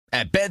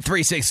At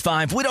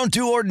Bet365, we don't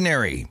do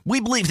ordinary. We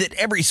believe that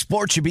every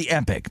sport should be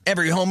epic.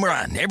 Every home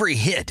run, every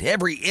hit,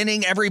 every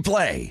inning, every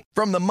play.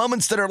 From the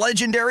moments that are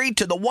legendary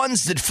to the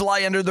ones that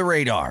fly under the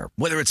radar.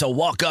 Whether it's a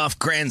walk-off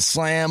grand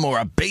slam or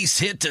a base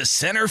hit to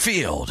center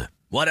field.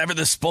 Whatever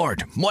the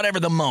sport, whatever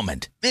the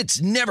moment.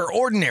 It's never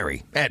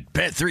ordinary at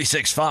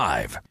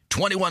Bet365.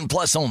 21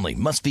 plus only.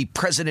 Must be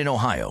present in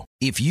Ohio.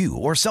 If you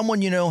or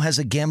someone you know has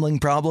a gambling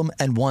problem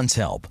and wants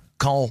help,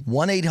 call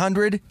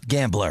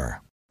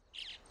 1-800-GAMBLER.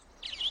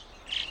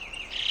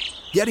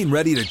 Getting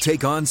ready to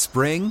take on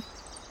spring?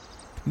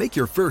 Make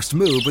your first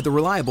move with the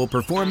reliable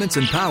performance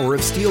and power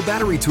of Steel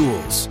battery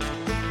tools.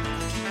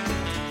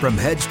 From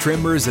hedge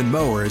trimmers and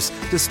mowers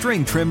to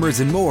string trimmers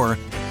and more,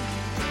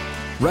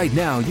 right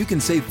now you can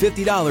save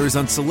 $50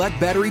 on select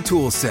battery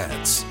tool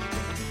sets.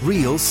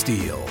 Real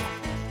Steel.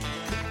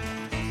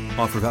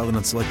 Offer valid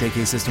on select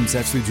AK system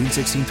sets through June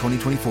 16,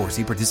 2024.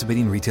 See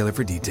participating retailer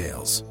for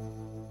details.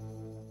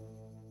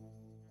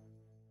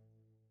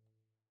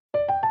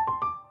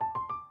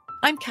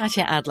 I'm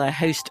Katya Adler,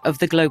 host of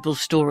The Global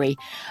Story.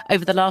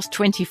 Over the last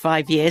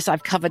 25 years,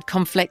 I've covered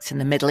conflicts in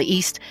the Middle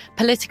East,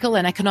 political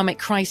and economic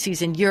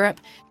crises in Europe,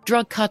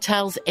 drug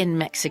cartels in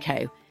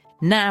Mexico.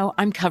 Now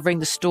I'm covering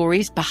the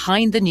stories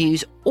behind the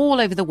news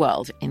all over the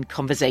world in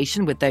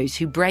conversation with those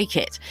who break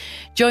it.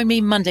 Join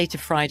me Monday to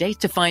Friday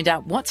to find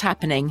out what's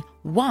happening,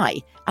 why,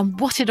 and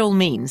what it all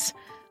means.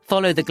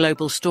 Follow The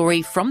Global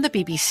Story from the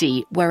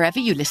BBC wherever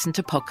you listen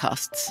to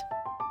podcasts.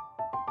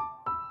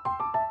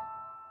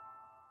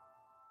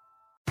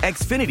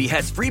 Xfinity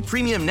has free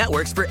premium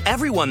networks for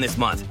everyone this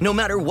month, no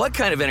matter what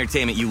kind of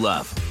entertainment you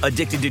love.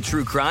 Addicted to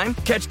true crime?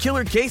 Catch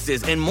killer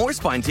cases and more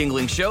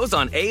spine-tingling shows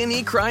on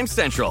A&E Crime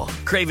Central.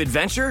 Crave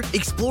adventure?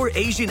 Explore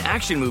Asian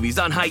action movies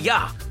on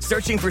Hi-YAH.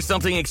 Searching for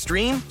something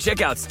extreme?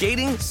 Check out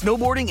skating,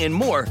 snowboarding, and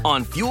more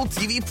on Fuel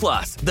TV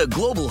Plus, the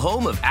global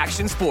home of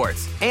action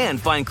sports. And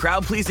find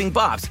crowd-pleasing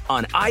bops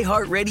on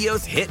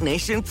iHeartRadio's Hit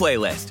Nation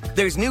playlist.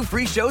 There's new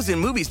free shows and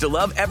movies to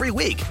love every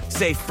week.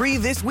 Say free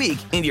this week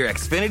in your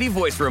Xfinity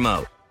voice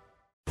remote.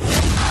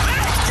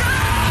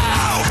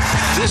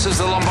 This is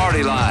the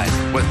Lombardi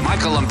Line with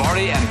Michael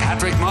Lombardi and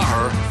Patrick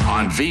Maher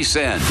on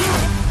VSiN.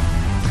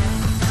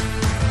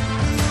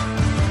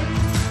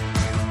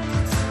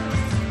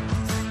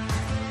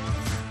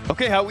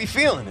 Okay, how are we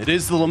feeling? It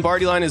is the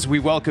Lombardi Line as we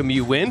welcome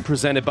you in,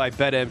 presented by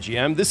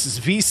BetMGM. This is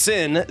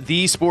VSiN,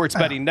 the sports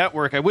betting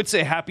network. I would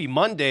say happy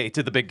Monday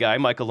to the big guy,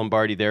 Michael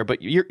Lombardi there,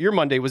 but your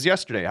Monday was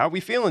yesterday. How are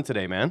we feeling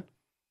today, man?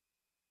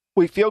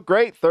 We feel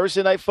great.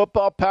 Thursday night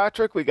football,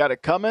 Patrick. We got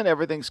it coming.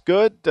 Everything's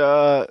good.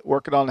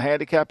 Working on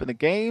handicapping the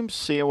games,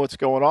 seeing what's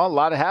going on. A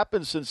lot has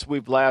happened since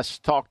we've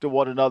last talked to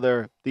one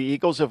another. The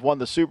Eagles have won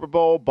the Super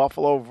Bowl.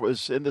 Buffalo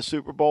was in the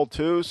Super Bowl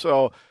too.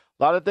 So a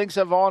lot of things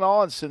have gone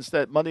on since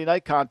that Monday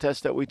night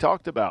contest that we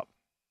talked about.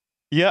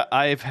 Yeah,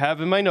 I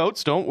have in my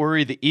notes. Don't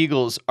worry, the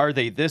Eagles, are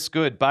they this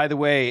good? By the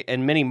way,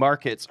 in many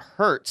markets,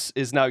 Hurts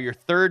is now your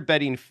third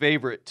betting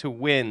favorite to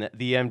win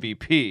the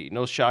MVP.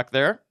 No shock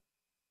there?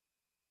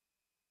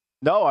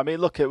 No, I mean,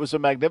 look, it was a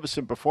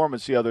magnificent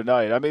performance the other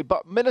night. I mean,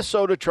 but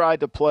Minnesota tried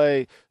to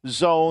play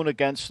zone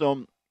against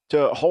them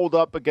to hold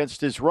up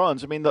against his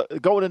runs. I mean,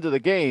 going into the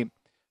game,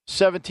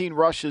 17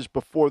 rushes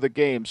before the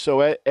game. So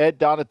Ed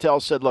Donatel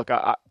said, look,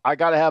 I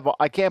got to have –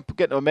 I can't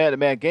get in a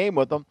man-to-man game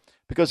with him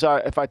because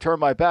if I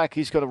turn my back,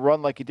 he's going to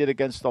run like he did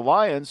against the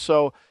Lions.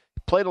 So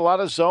he played a lot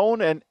of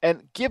zone, and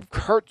give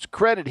Hurts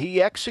credit.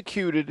 He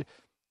executed –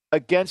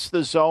 against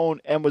the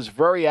zone and was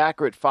very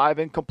accurate. 5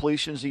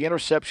 incompletions. The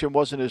interception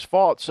wasn't his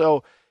fault.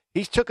 So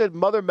he took a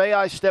Mother May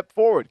I step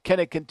forward. Can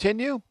it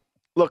continue?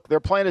 Look,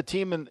 they're playing a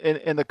team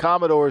in the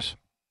Commodores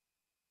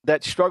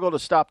that struggle to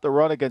stop the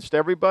run against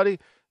everybody.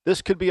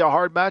 This could be a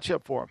hard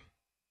matchup for them.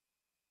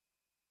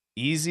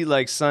 Easy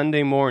like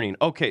Sunday morning.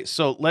 Okay,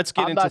 so let's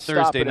get into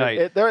Thursday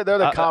night. They're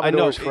the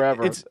Commodores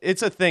forever.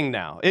 It's a thing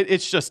now.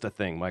 It's just a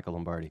thing, Michael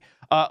Lombardi.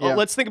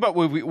 Let's think about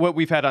what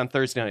we've had on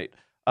Thursday night.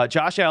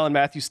 Josh Allen,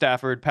 Matthew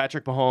Stafford,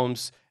 Patrick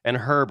Mahomes, and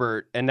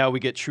Herbert, and now we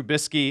get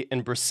Trubisky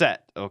and Brissett,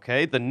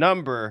 okay? The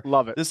number...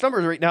 Love it. This number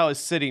right now is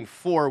sitting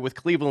 4 with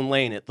Cleveland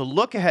laying it. The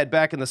look ahead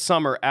back in the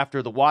summer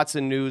after the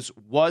Watson news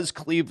was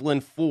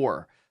Cleveland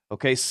 4,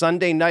 okay?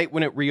 Sunday night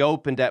when it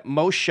reopened at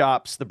most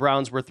shops, the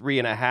Browns were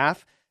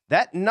 3.5.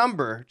 That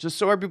number, just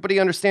so everybody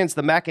understands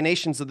the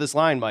machinations of this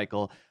line,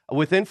 Michael,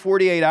 within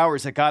 48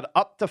 hours, it got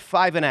up to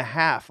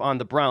 5.5 on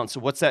the Browns. So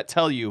what's that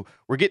tell you?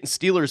 We're getting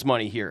Steelers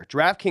money here.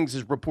 DraftKings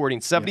is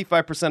reporting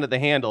 75% of the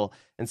handle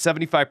and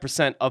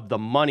 75% of the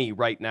money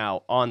right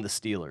now on the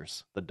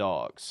Steelers, the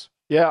Dogs.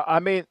 Yeah, I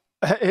mean,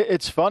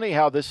 it's funny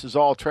how this is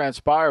all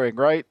transpiring,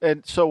 right?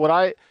 And so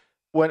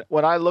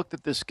when I looked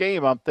at this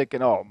game, I'm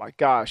thinking, oh my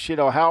gosh,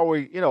 how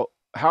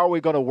are we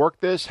going to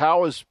work this?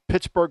 How is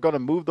Pittsburgh going to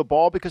move the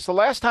ball? Because the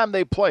last time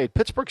they played,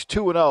 Pittsburgh's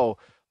 2-0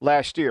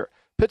 last year.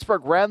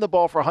 Pittsburgh ran the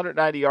ball for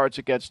 190 yards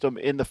against them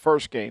in the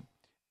first game.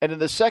 And in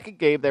the second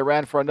game, they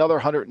ran for another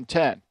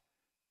 110.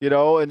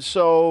 And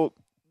so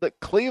the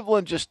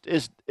Cleveland just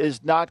is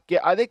not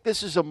 – I think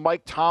this is a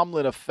Mike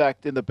Tomlin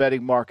effect in the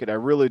betting market. I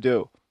really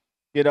do.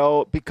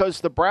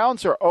 because the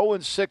Browns are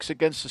 0-6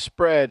 against the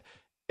spread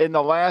in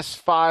the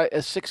last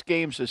 6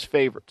 games as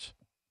favorites.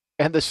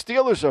 And the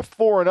Steelers are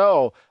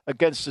 4-0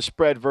 against the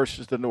spread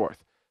versus the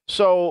North.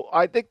 So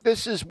I think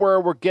this is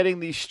where we're getting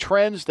these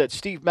trends that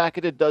Steve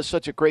McAdoo does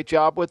such a great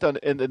job with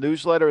in the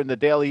newsletter and the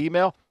daily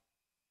email.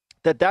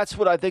 That's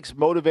what I think is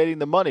motivating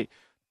the money.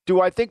 Do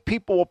I think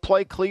people will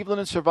play Cleveland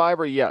and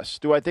Survivor? Yes.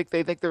 Do I think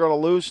they think they're going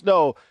to lose?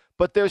 No.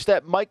 But there's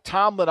that Mike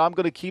Tomlin, I'm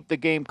going to keep the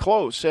game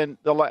close. And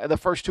the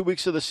first 2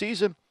 weeks of the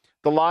season,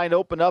 the line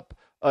opened up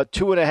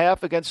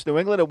 2.5 against New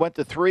England. It went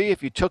to 3.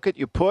 If you took it,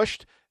 you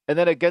pushed. And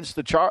then against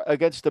the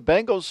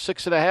Bengals,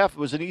 6.5, it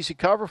was an easy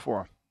cover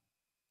for him.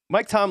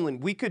 Mike Tomlin,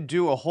 we could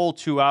do a whole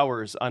 2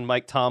 hours on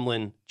Mike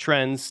Tomlin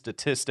trends,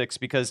 statistics,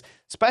 because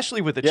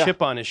especially with a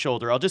chip on his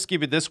shoulder, I'll just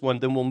give you this one,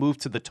 then we'll move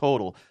to the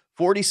total.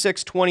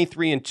 46,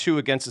 23, and 2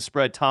 against the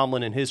spread,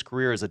 Tomlin in his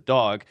career as a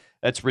dog.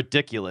 That's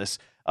ridiculous.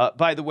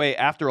 By the way,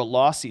 after a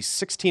loss, he's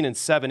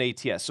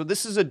 16-7 ATS. So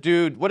this is a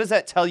dude, what does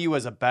that tell you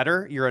as a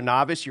bettor? You're a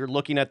novice, you're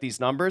looking at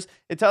these numbers.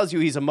 It tells you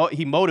he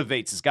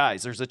motivates his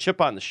guys. There's a chip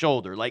on the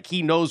shoulder. Like,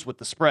 he knows what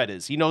the spread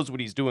is. He knows what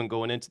he's doing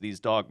going into these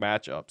dog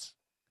matchups.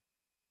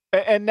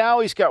 And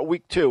now he's got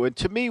week 2. And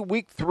to me,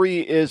 week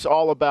 3 is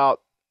all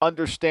about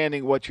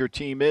understanding what your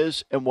team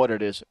is and what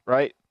it isn't,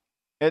 right?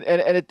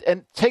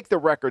 And take the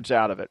records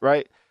out of it,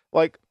 right?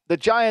 Like, the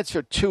Giants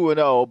are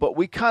 2-0, but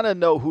we kind of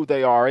know who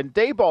they are. And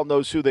Daboll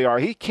knows who they are.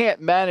 He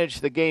can't manage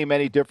the game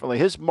any differently.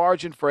 His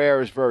margin for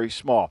error is very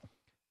small.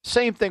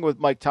 Same thing with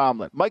Mike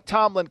Tomlin. Mike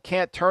Tomlin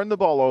can't turn the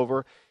ball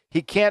over.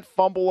 He can't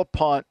fumble a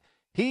punt.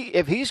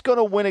 If he's going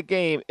to win a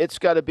game, it's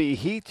got to be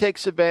he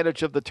takes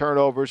advantage of the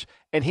turnovers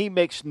and he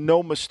makes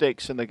no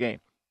mistakes in the game.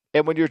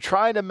 And when you're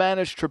trying to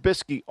manage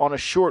Trubisky on a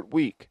short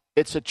week,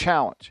 it's a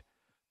challenge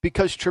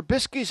because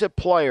Trubisky's a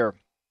player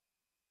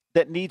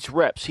that needs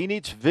reps. He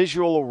needs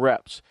visual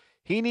reps.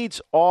 He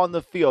needs on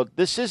the field.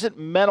 This isn't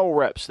mental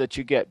reps that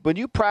you get. When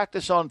you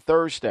practice on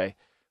Thursday,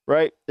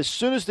 right, as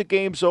soon as the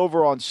game's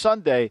over on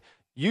Sunday,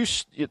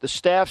 the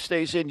staff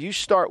stays in, you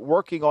start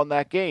working on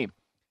that game.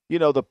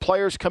 The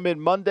players come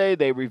in Monday,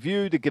 they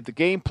review to give the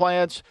game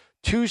plans.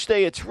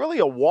 Tuesday, it's really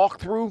a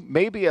walkthrough,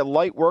 maybe a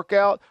light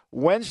workout.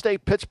 Wednesday,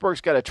 Pittsburgh's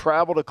got to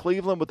travel to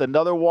Cleveland with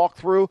another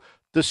walkthrough.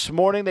 This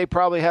morning, they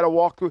probably had a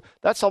walkthrough.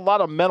 That's a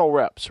lot of mental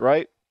reps,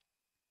 right?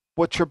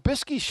 What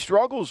Trubisky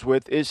struggles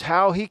with is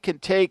how he can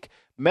take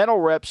mental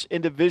reps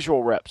into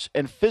visual reps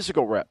and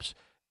physical reps.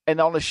 And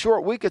on a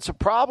short week, it's a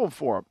problem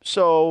for him.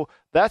 So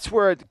that's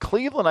where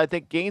Cleveland, I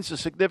think, gains a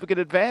significant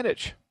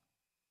advantage.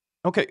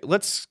 Okay,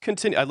 let's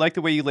continue. I like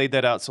the way you laid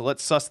that out, so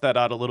let's suss that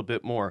out a little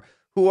bit more.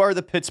 Who are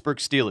the Pittsburgh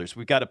Steelers?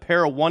 We've got a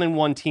pair of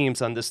 1-1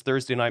 teams on this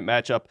Thursday night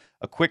matchup,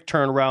 a quick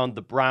turnaround.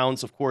 The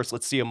Browns, of course,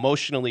 let's see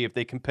emotionally if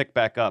they can pick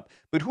back up.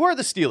 But who are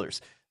the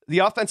Steelers? The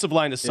offensive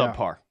line is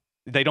subpar.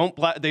 They don't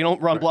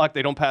run block,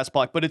 they don't pass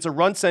block, but it's a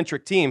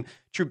run-centric team.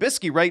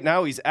 Trubisky right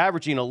now, he's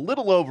averaging a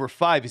little over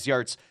 5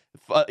 yards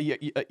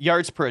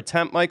per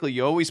attempt. Michael,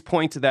 you always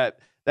point to that.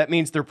 That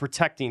means they're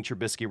protecting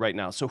Trubisky right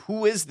now. So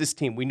who is this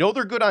team? We know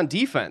they're good on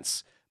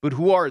defense, but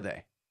who are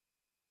they?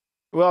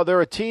 Well,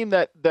 they're a team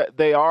that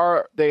they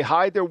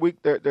hide their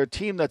weak. They're a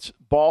team that's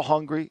ball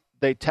hungry.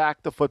 They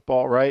tack the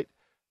football, right?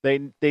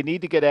 They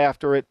need to get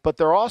after it, but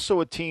they're also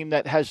a team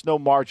that has no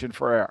margin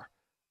for error.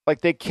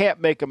 Like, they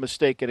can't make a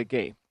mistake in a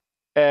game.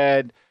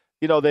 And,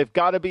 they've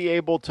got to be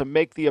able to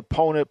make the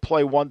opponent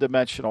play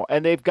one-dimensional,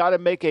 and they've got to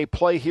make a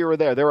play here or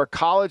there. They're a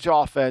college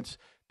offense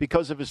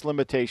because of his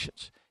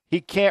limitations. He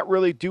can't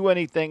really do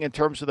anything in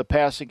terms of the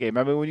passing game.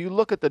 I mean, when you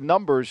look at the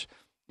numbers,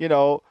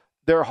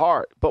 they're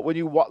hard. But when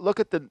you look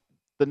at the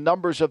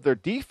numbers of their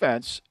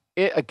defense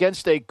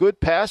against a good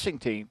passing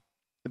team,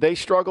 they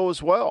struggle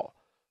as well.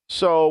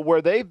 So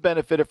where they've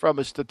benefited from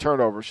is the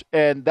turnovers,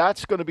 and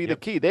that's going to be the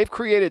key. They've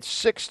created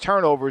 6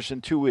 turnovers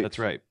in 2 weeks. That's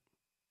right.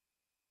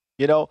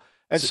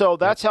 And so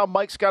that's how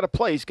Mike's got to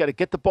play. He's got to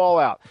get the ball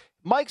out.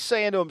 Mike's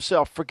saying to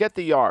himself, forget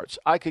the yards.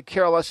 I could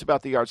care less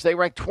about the yards. They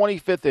rank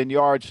 25th in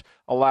yards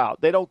allowed.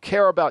 They don't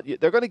care about you.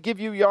 They're going to give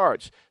you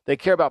yards. They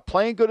care about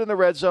playing good in the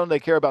red zone. They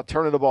care about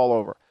turning the ball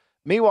over.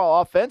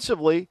 Meanwhile,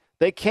 offensively,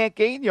 they can't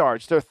gain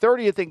yards. They're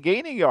 30th in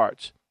gaining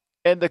yards.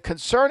 And the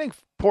concerning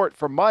part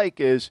for Mike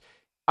is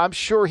I'm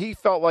sure he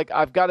felt like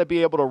I've got to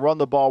be able to run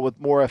the ball with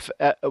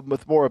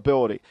more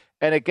ability.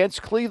 And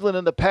against Cleveland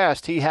in the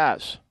past, he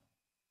has.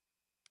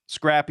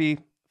 Scrappy,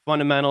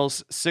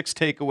 fundamentals, 6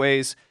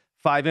 takeaways,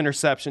 5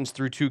 interceptions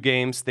through 2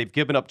 games. They've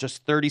given up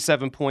just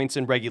 37 points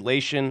in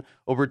regulation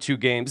over 2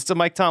 games. It's a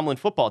Mike Tomlin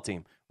football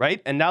team,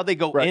 right? And now they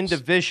go in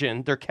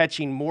division. They're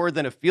catching more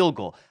than a field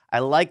goal. I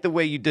like the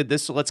way you did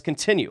this, so let's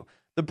continue.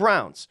 The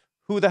Browns,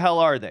 who the hell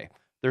are they?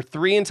 They're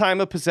 3 in time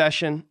of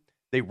possession.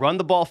 They run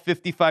the ball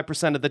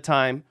 55% of the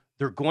time.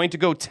 They're going to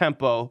go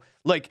tempo.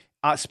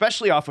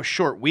 Especially off a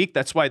short week.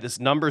 That's why this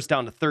number's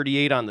down to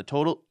 38 on the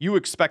total. You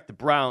expect the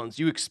Browns,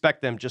 you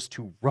expect them just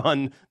to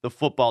run the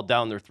football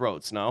down their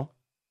throats, no?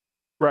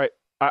 Right.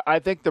 I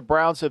think the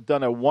Browns have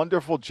done a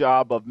wonderful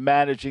job of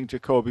managing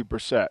Jacoby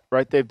Brissett,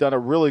 right? They've done a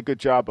really good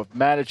job of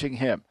managing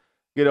him.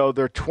 They're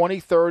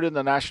 23rd in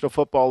the National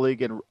Football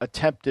League in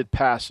attempted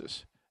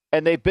passes.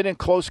 and they've been in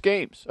close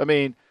games. I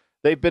mean,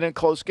 they've been in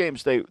close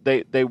games.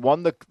 They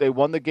won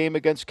the game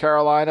against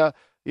Carolina,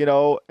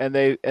 and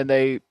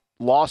they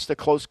lost a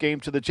close game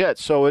to the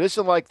Jets. So it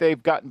isn't like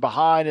they've gotten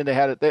behind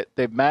and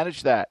they've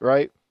managed that,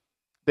 right?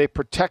 They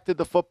protected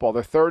the football.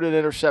 They're third in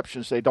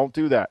interceptions. They don't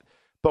do that.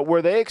 But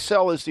where they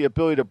excel is the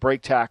ability to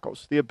break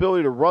tackles, the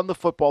ability to run the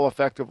football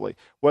effectively,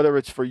 whether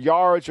it's for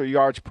yards or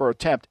yards per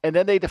attempt. And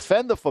then they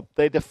defend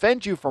they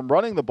defend you from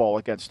running the ball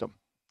against them.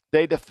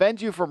 They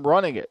defend you from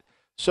running it.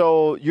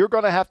 So you're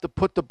going to have to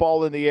put the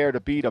ball in the air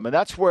to beat them. And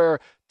that's where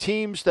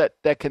teams that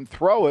can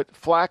throw it,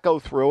 Flacco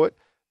threw it,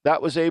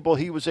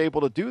 he was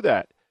able to do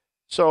that.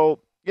 So,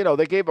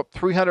 they gave up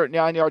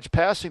 309 yards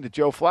passing to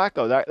Joe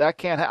Flacco. That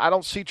can't I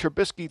don't see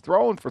Trubisky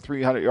throwing for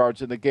 300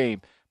 yards in the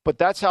game. But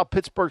that's how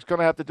Pittsburgh's going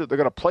to have to do it. They're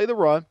going to play the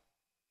run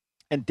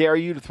and dare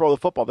you to throw the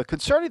football. The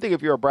concerning thing,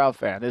 if you're a Brown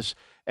fan, is,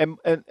 and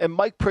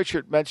Mike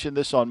Pritchard mentioned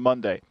this on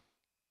Monday,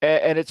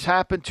 and it's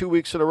happened 2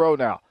 weeks in a row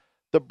now.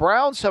 The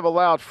Browns have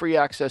allowed free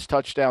access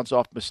touchdowns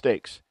off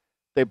mistakes.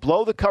 They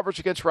blow the coverage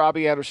against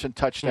Robbie Anderson,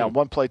 touchdown,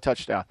 one-play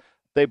touchdown.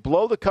 They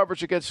blow the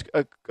coverage against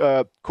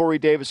Corey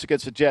Davis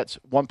against the Jets,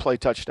 one-play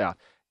touchdown.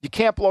 You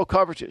can't blow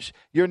coverages.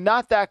 You're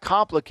not that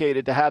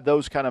complicated to have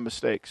those kind of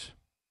mistakes.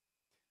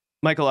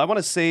 Michael, I want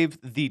to save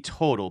the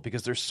total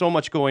because there's so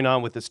much going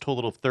on with this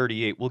total of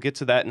 38. We'll get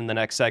to that in the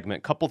next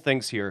segment. Couple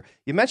things here.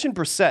 You mentioned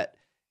Brissett.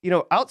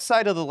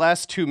 Outside of the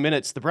last 2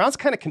 minutes, the Browns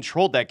kind of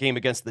controlled that game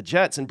against the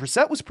Jets, and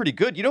Brissett was pretty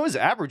good. His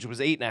average was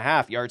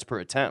 8.5 yards per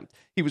attempt.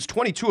 He was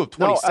 22 of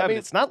 27.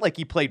 It's not like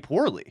he played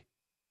poorly.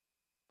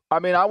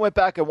 I went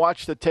back and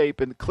watched the tape,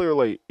 and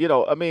clearly,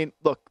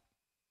 look,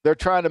 they're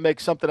trying to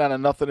make something out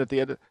of nothing at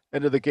the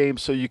end of the game,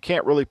 so you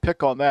can't really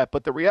pick on that.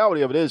 But the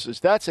reality of it is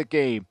that's a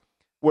game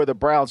where the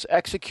Browns'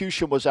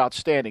 execution was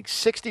outstanding.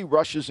 60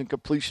 rushes and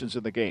completions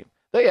in the game.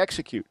 They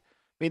execute.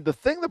 The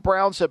thing the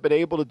Browns have been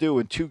able to do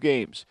in 2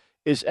 games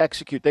is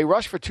execute. They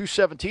rushed for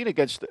 217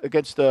 against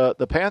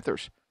the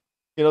Panthers.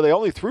 They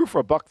only threw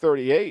for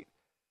 $138.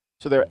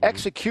 So their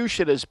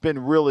execution has been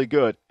really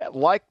good.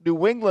 Like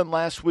New England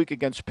last week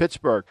against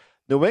Pittsburgh,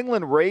 New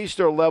England raised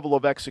their level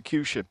of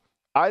execution.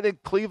 I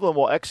think Cleveland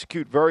will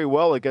execute very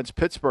well against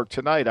Pittsburgh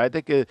tonight. I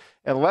think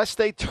unless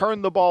they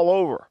turn the ball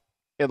over,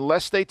 they've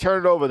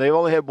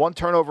only had 1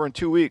 turnover in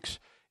 2 weeks.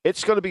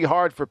 It's going to be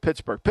hard for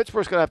Pittsburgh.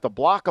 Pittsburgh's going to have to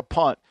block a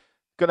punt,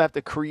 going to have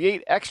to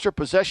create extra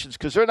possessions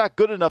because they're not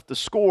good enough to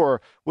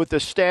score with the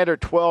standard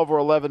 12 or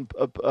 11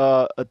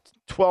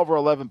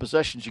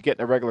 possessions you get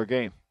in a regular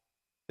game.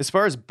 As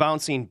far as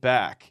bouncing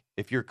back,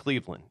 if you're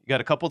Cleveland, you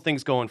got a couple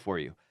things going for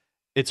you.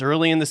 It's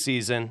early in the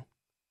season.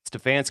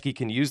 Stefanski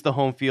can use the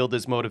home field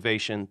as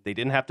motivation. They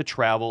didn't have to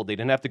travel. They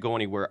didn't have to go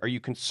anywhere. Are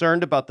you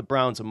concerned about the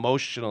Browns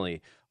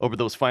emotionally over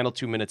those final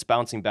 2 minutes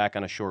bouncing back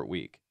on a short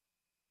week?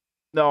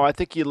 No, I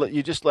think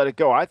you just let it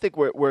go. I think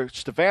where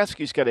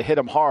Stefanski's got to hit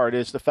them hard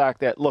is the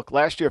fact that, look,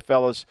 last year,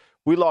 fellas,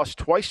 we lost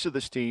twice to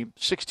this team,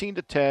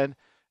 16-10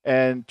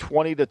 and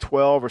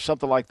 20-12 or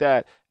something like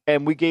that,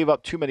 and we gave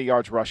up too many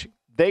yards rushing.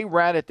 They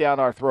ran it down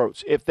our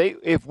throats.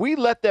 If we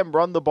let them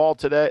run the ball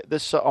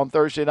on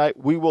Thursday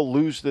night, we will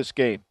lose this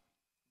game.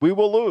 We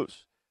will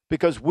lose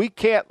because we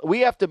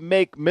have to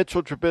make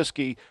Mitchell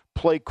Trubisky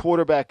play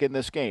quarterback in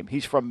this game.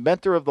 He's from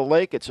Mentor of the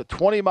Lake. It's a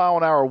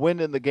 20-mile-an-hour wind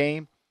in the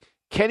game.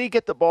 Can he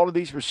get the ball to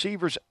these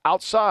receivers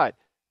outside?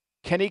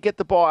 Can he get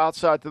the ball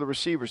outside to the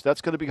receivers? That's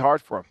going to be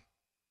hard for him.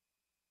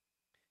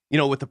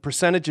 With the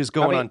percentages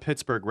going on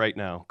Pittsburgh right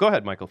now. Go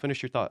ahead, Michael.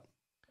 Finish your thought.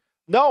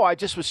 No, I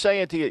just was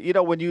saying to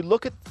you, when you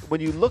look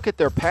at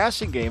their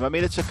passing game,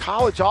 it's a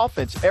college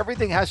offense.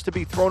 Everything has to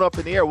be thrown up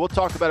in the air. We'll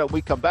talk about it when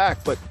we come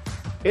back, but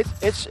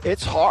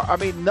it's hard.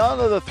 None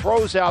of the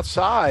throws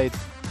outside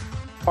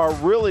are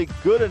really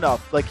good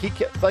enough. Like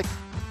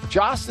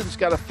Jostin's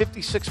got a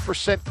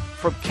 56%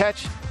 from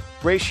catch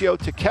ratio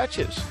to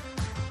catches.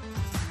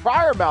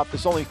 Fryermouth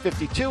is only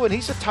 52, and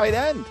he's a tight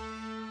end.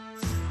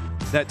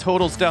 That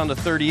total's down to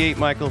 38,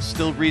 Michael.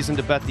 Still reason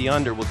to bet the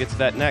under. We'll get to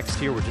that next.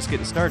 Here, we're just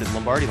getting started.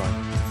 Lombardi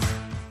Line.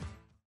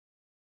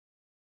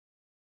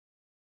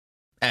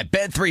 At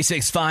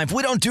Bet365,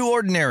 we don't do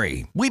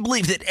ordinary. We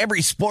believe that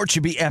every sport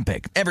should be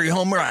epic. Every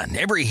home run,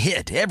 every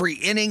hit, every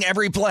inning,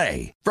 every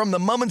play. From the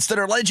moments that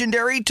are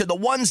legendary to the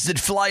ones that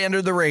fly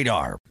under the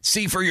radar.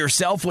 See for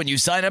yourself when you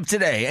sign up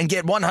today and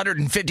get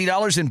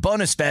 $150 in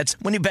bonus bets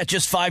when you bet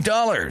just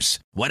 $5.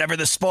 Whatever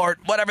the sport,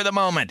 whatever the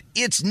moment,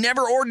 it's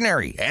never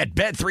ordinary at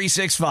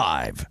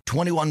Bet365.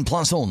 21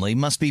 plus only.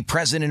 Must be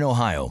present in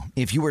Ohio.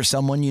 If you or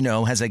someone you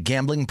know has a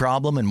gambling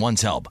problem and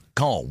wants help,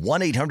 call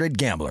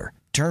 1-800-GAMBLER.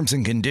 Terms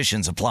and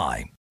conditions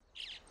apply.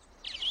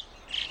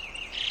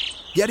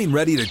 Getting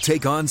ready to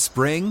take on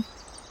spring?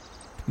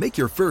 Make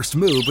your first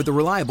move with the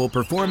reliable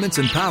performance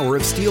and power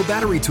of Steel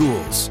battery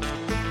tools.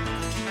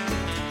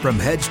 From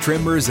hedge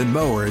trimmers and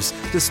mowers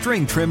to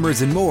string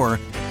trimmers and more,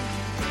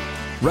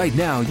 right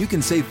now you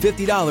can save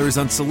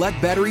 $50 on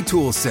select battery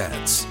tool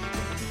sets.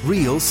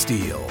 Real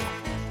Steel.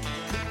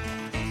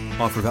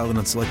 Offer valid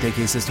on select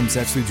AK system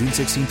sets through June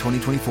 16,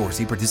 2024.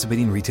 See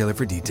participating retailer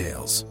for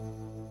details.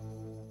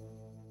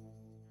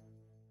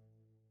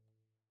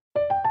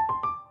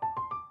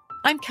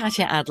 I'm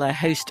Katya Adler,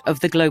 host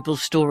of The Global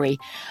Story.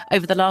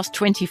 Over the last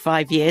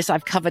 25 years,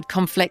 I've covered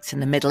conflicts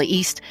in the Middle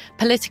East,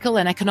 political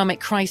and economic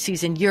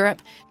crises in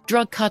Europe,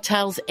 drug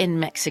cartels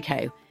in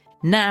Mexico.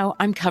 Now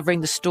I'm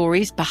covering the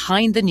stories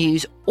behind the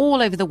news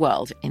all over the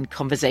world in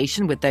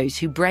conversation with those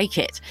who break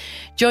it.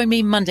 Join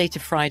me Monday to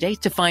Friday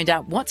to find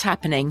out what's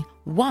happening,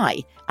 why,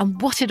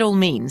 and what it all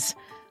means.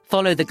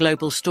 Follow The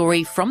Global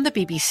Story from the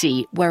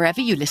BBC wherever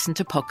you listen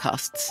to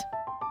podcasts.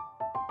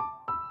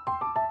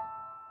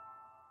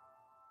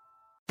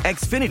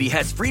 Xfinity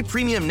has free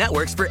premium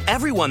networks for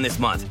everyone this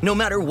month, no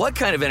matter what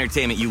kind of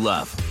entertainment you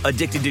love.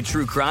 Addicted to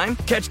true crime?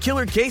 Catch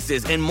killer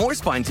cases and more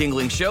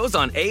spine-tingling shows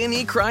on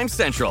A&E Crime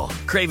Central.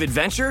 Crave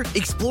adventure?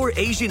 Explore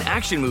Asian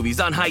action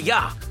movies on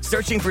Hi-YAH.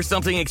 Searching for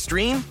something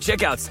extreme?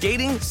 Check out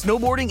skating,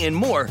 snowboarding, and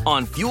more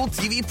on Fuel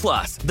TV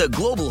Plus, the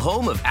global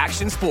home of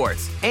action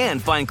sports.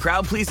 And find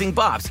crowd-pleasing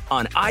bops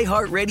on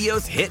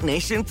iHeartRadio's Hit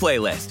Nation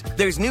playlist.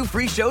 There's new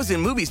free shows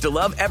and movies to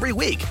love every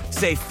week.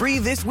 Say free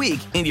this week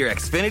in your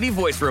Xfinity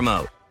voice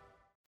remote.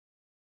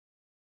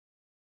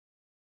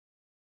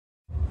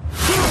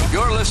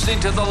 You're listening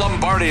to The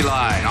Lombardi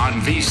Line on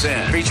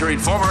VSiN, featuring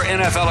former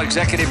NFL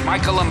executive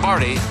Michael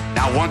Lombardi.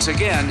 Now, once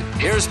again,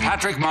 here's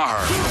Patrick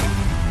Maher.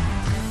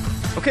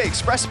 Okay,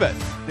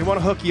 ExpressBet, they want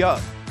to hook you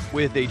up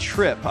with a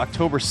trip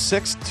October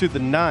 6th to the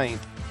 9th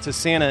to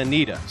Santa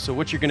Anita. So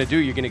what you're going to do,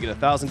 you're going to get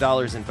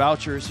 $1,000 in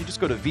vouchers. You just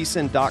go to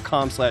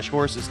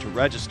vsin.com/horses to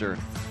register.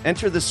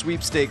 Enter the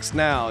sweepstakes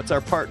now. It's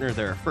our partner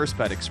there,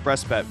 FirstBet,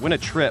 ExpressBet. Win a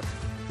trip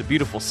to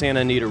beautiful Santa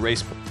Anita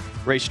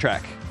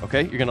racetrack.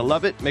 Okay, you're going to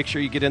love it. Make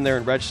sure you get in there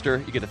and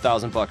register. You get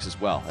 $1,000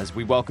 as well as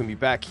we welcome you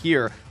back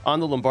here on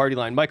the Lombardi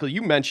Line. Michael,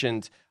 you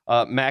mentioned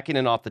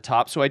Mackinnon off the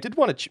top. So I did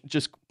want to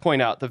just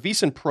point out the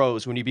VSiN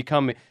Pros, when you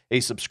become a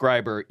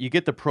subscriber, you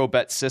get the Pro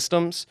Bet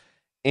systems.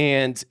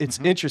 And it's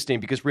interesting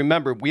because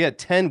remember, we had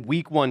 10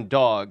 week 1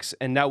 dogs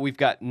and now we've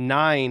got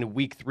 9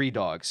 week 3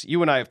 dogs.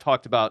 You and I have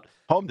talked about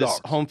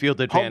home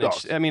field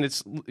advantage. I mean,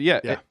 it's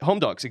home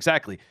dogs.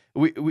 Exactly.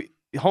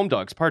 Home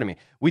dogs, pardon me.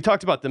 We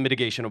talked about the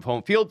mitigation of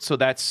home field, so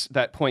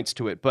that points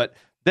to it. But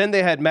then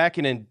they had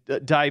Mackinnon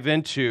dive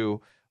into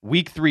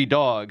week 3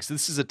 dogs.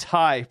 This is a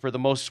tie for the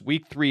most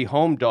week 3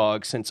 home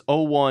dogs since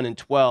 01 and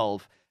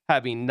 12,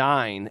 having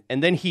 9.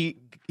 And then he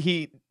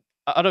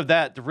out of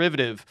that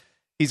derivative,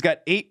 he's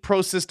got 8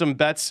 pro system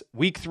bets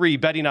week 3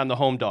 betting on the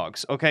home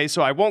dogs. Okay,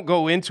 so I won't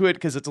go into it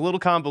because it's a little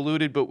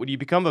convoluted, but when you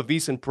become a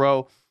VSiN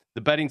Pro, the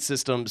betting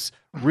systems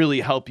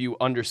really help you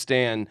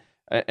understand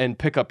and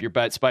pick up your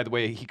bets. By the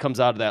way, he comes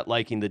out of that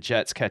liking the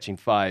Jets catching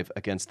 5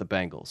 against the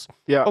Bengals.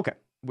 Yeah. Okay.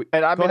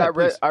 And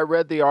I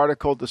read the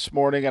article this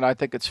morning, and I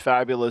think it's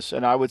fabulous.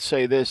 And I would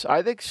say this: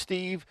 I think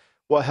Steve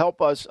will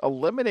help us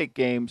eliminate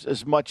games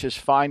as much as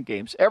find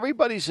games.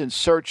 Everybody's in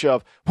search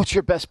of what's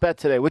your best bet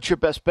today? What's your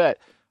best bet?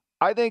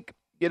 I think,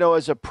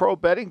 as a pro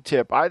betting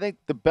tip, I think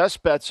the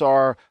best bets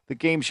are the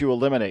games you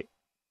eliminate.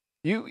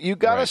 You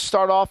got to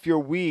start off your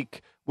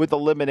week with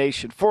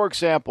elimination. For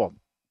example,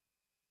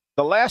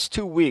 the last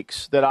 2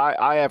 weeks that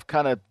I have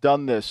kind of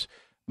done this,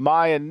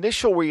 my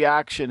initial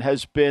reaction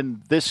has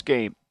been this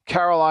game,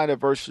 Carolina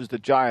versus the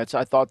Giants.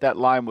 I thought that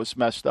line was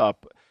messed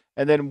up.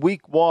 And then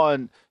week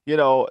 1,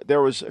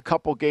 there was a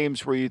couple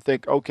games where you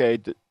think, okay,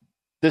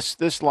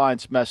 this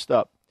line's messed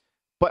up.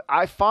 But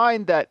I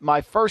find that my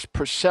first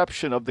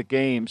perception of the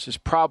games is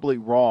probably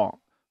wrong.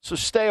 So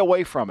stay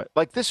away from it.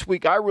 Like this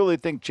week, I really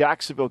think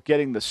Jacksonville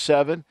getting the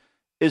 7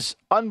 is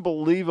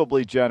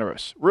unbelievably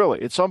generous. Really,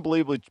 it's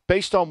unbelievably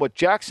based on what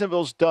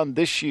Jacksonville's done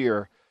this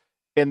year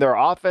in their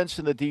offense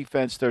and the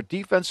defense, their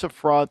defensive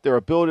front, their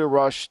ability to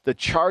rush, the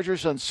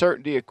Chargers'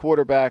 uncertainty at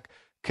quarterback.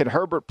 Can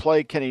Herbert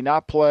play? Can he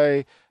not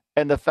play?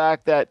 And the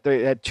fact that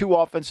they had 2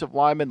 offensive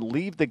linemen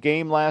leave the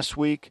game last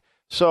week.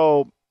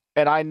 So,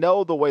 and I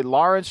know the way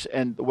Lawrence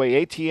and the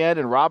way Etienne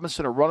and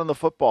Robinson are running the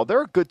football,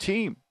 they're a good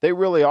team. They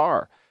really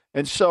are.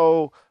 And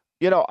so,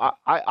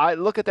 I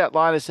look at that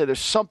line and say there's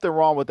something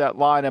wrong with that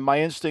line, and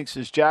my instincts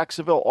is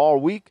Jacksonville all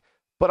week.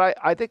 But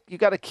I think you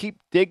got to keep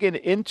digging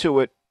into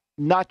it,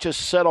 not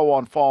just settle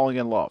on falling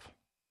in love.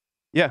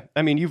 Yeah,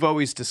 I mean, you've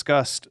always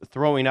discussed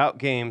throwing out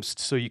games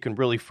so you can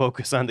really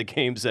focus on the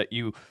games that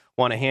you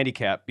want to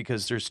handicap,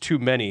 because there's too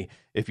many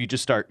if you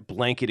just start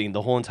blanketing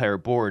the whole entire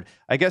board.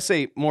 I guess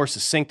a more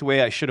succinct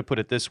way, I should have put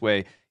it this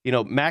way,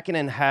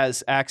 Mackinnon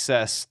has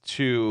access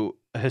to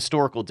a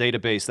historical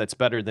database that's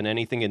better than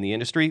anything in the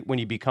industry. When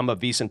you become a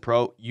VSiN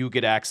Pro, you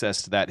get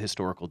access to that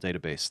historical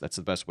database. That's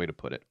the best way to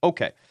put it.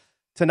 Okay.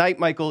 Tonight,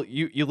 Michael,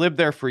 you lived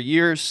there for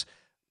years,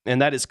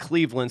 and that is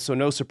Cleveland, so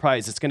no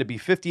surprise. It's going to be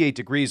 58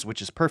 degrees,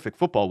 which is perfect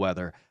football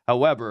weather.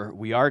 However,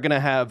 we are going to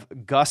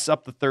have gusts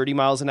up to 30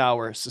 miles an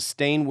hour,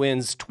 sustained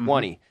winds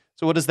 20.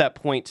 So what does that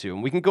point to?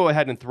 And we can go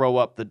ahead and throw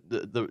up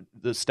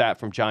the stat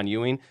from John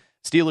Ewing.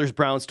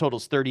 Steelers-Browns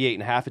totals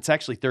 38.5. It's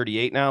actually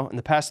 38 now. In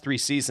the past 3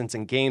 seasons,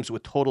 in games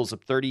with totals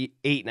of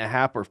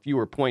 38.5 or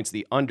fewer points,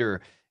 the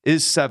under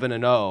is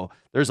 7-0.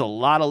 There's a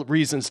lot of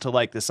reasons to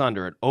like this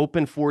under. It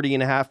opened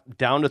 40.5,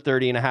 down to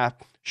 30.5.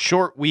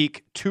 Short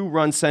week, 2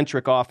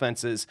 run-centric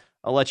offenses.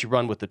 I'll let you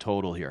run with the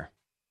total here.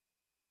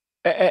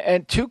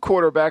 And two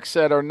quarterbacks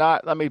that are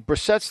not, I mean,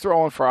 Brissett's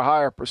throwing for a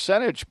higher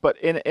percentage, but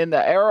in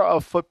the era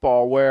of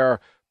football where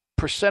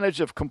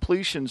percentage of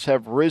completions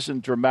have risen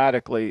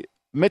dramatically,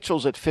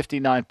 Mitchell's at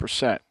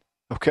 59%,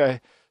 okay?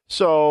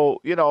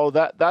 So,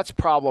 that's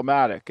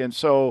problematic. And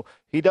so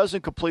he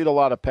doesn't complete a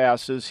lot of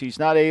passes. He's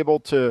not able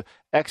to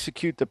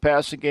execute the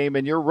passing game.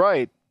 And you're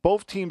right,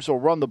 both teams will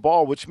run the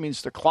ball, which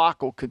means the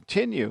clock will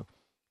continue.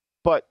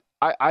 But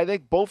I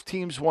think both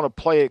teams want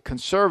to play it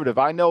conservative.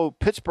 I know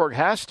Pittsburgh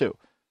has to.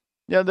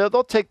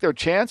 They'll take their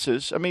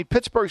chances. I mean,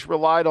 Pittsburgh's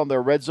relied on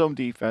their red zone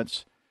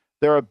defense,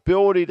 their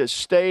ability to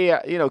stay,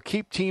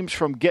 keep teams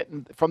from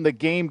the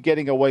game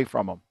getting away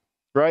from them,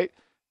 right?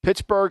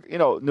 Pittsburgh,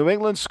 New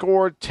England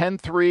scored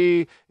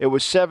 10-3. It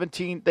was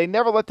 17. They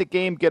never let the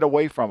game get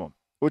away from them,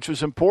 which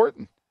was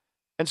important.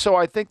 And so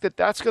I think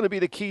that's going to be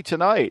the key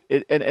tonight.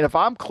 And if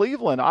I'm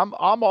Cleveland, I'm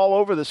all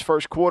over this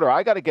first quarter.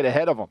 I got to get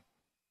ahead of them.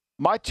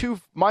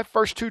 My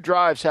first two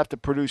drives have to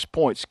produce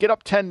points. Get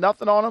up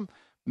 10-0 on them.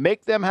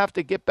 Make them have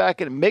to get back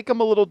and make them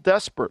a little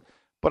desperate.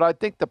 But I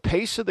think the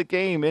pace of the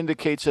game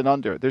indicates an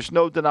under. There's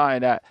no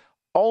denying that.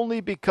 Only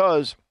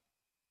because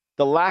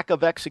the lack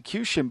of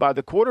execution by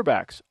the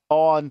quarterbacks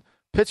on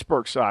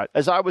Pittsburgh's side.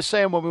 As I was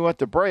saying when we went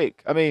to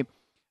break, I mean,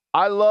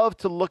 I love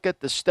to look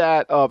at the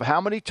stat of how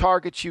many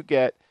targets you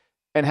get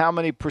and how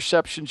many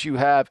perceptions you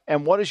have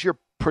and what is your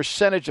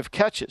percentage of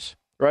catches,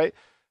 right?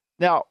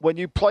 Now, when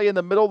you play in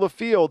the middle of the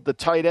field, the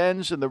tight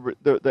ends and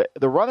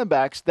the running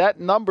backs, that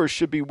number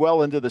should be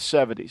well into the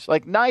 70s.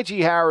 Like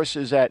Najee Harris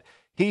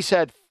he's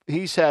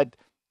had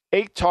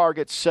 8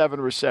 targets, 7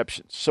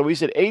 receptions. So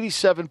he's at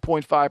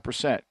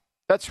 87.5%.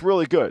 That's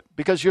really good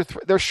because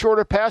they're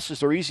shorter passes.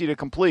 They're easy to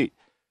complete.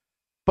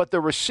 But the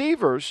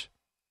receivers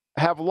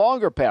have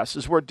longer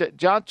passes where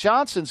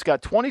Johnson's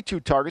got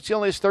 22 targets. He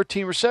only has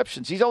 13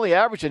 receptions. He's only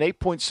averaging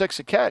 8.6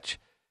 a catch.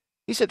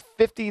 He's at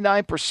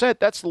 59%.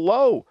 That's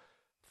low.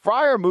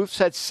 Freiermuth's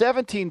had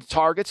 17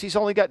 targets. He's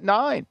only got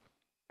 9.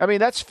 I mean,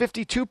 that's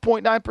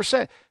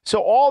 52.9%. So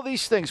all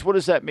these things, what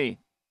does that mean?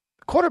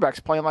 The quarterback's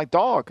playing like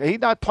dog. He's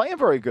not playing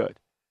very good.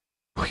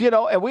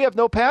 And we have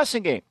no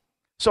passing game.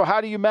 So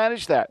how do you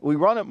manage that? We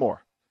run it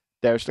more.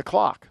 There's the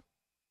clock.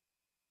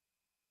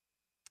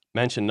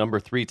 Mentioned number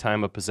 3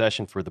 time of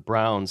possession for the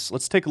Browns.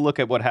 Let's take a look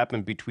at what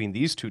happened between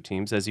these two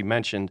teams. As you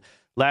mentioned,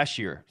 last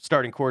year,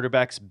 starting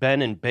quarterbacks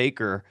Ben and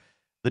Baker,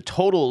 the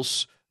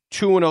totals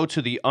 2-0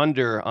 to the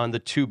under on the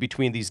two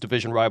between these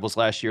division rivals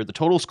last year. The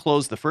totals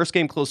closed. The first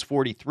game closed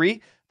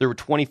 43. There were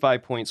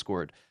 25 points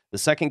scored. The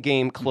second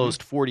game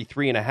closed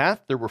 43.5.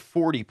 There were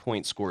 40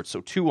 points scored.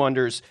 So 2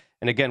 unders.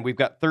 And again, we've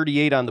got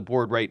 38 on the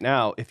board right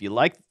now. If you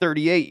like the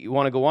 38, you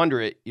want to go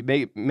under it, you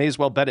may as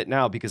well bet it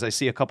now because I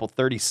see a couple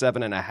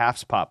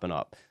 37.5s popping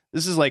up.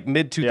 This is like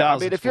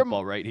mid-2000s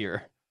football right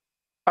here.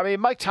 I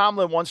mean, Mike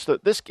Tomlin wants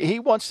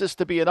this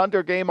to be an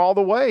under game all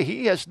the way.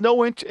 He has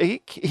no he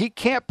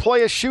can't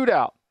play a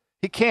shootout.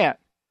 He can't.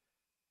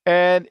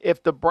 And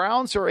if the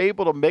Browns are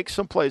able to make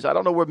some plays, I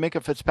don't know where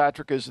Minkah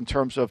Fitzpatrick is in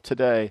terms of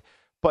today,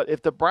 but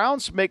if the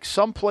Browns make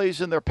some plays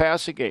in their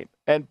passing game,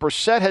 and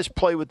Brissett has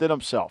played within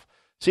himself.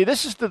 See,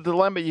 this is the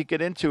dilemma you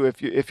get into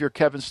if you're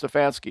Kevin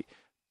Stefanski.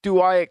 Do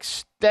I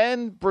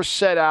extend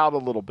Brissett out a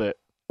little bit,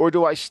 or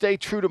do I stay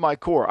true to my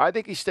core? I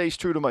think he stays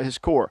true to his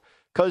core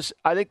because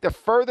I think the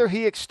further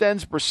he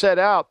extends Brissett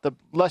out,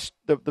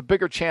 the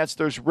bigger chance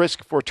there's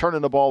risk for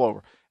turning the ball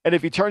over. And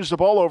if he turns the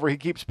ball over, he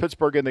keeps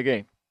Pittsburgh in the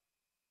game.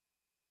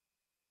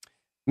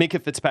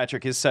 Minkah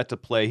Fitzpatrick is set to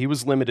play. He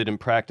was limited in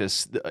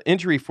practice. The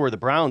injury for the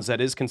Browns,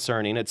 that is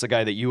concerning. It's a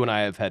guy that you and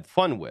I have had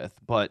fun with.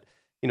 But,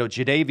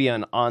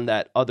 Jadeveon on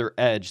that other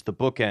edge, the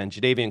bookend,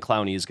 Jadeveon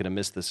Clowney is going to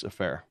miss this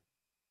affair.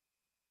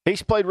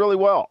 He's played really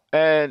well,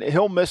 and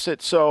he'll miss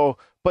it.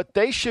 But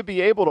they should be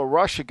able to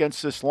rush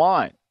against this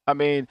line. I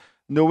mean,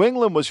 New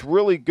England was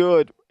really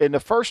good. In the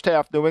first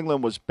half, New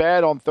England was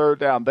bad on third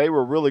down. They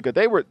were really good.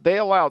 They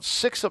allowed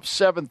 6 of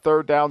 7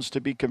 third downs to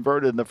be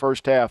converted in the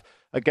first half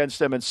against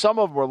them, and some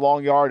of them were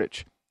long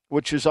yardage,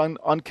 which is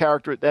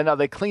uncharacteristic. And now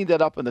they cleaned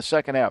that up in the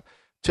second half.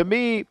 To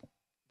me,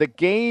 the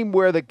game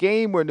where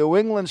New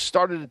England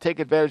started to take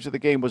advantage of the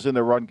game was in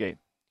the run game.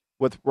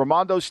 With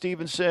Ramondo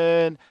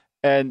Stevenson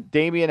and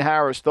Damian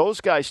Harris, those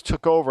guys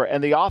took over,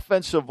 and the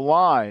offensive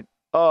line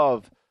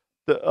of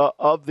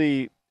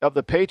the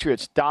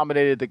Patriots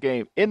dominated the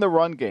game in the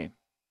run game.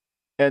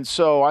 And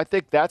so I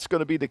think that's going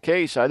to be the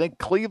case. I think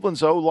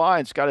Cleveland's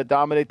O-line's got to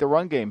dominate the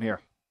run game here.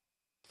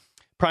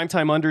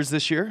 Primetime unders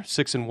this year,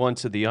 6-1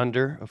 to the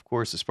under. Of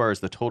course, as far as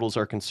the totals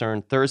are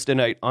concerned, Thursday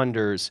night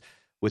unders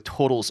with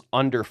totals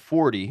under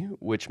 40,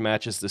 which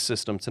matches the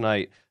system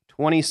tonight,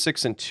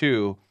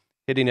 26-2,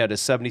 hitting at a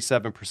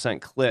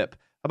 77% clip.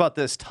 How about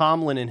this?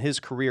 Tomlin in his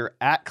career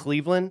at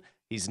Cleveland,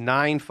 he's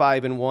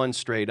 9-5-1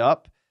 straight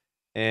up,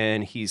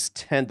 and he's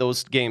 10.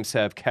 Those games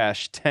have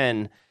cashed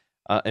 10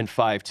 and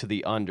 5 to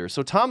the under.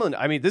 So Tomlin,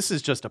 I mean, this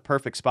is just a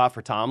perfect spot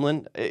for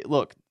Tomlin.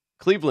 Look,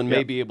 Cleveland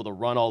may be able to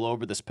run all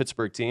over this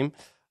Pittsburgh team,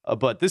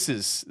 but this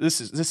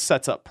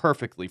sets up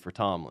perfectly for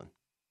Tomlin.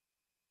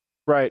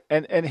 Right,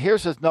 and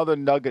here's another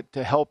nugget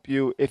to help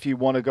you if you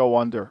want to go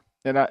under,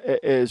 and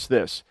is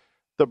this.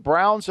 The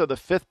Browns are the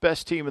 5th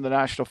best team in the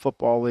National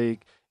Football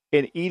League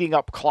in eating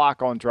up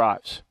clock on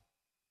drives.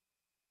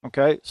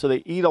 Okay? So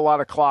they eat a lot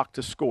of clock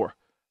to score.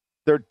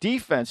 Their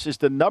defense is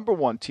the number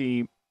 1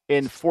 team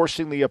in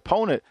forcing the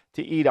opponent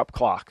to eat up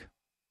clock.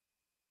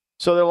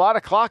 So there's a lot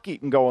of clock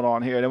eating going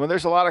on here. And when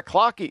there's a lot of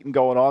clock eating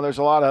going on, there's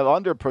a lot of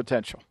under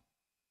potential.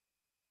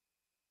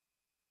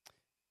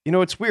 You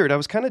know, it's weird. I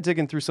was kind of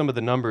digging through some of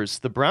the numbers.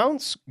 The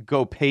Browns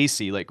go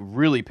pacey, like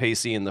really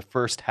pacey in the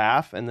first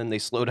half, and then they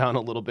slow down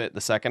a little bit in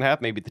the second half.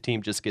 Maybe the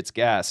team just gets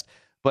gassed.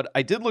 But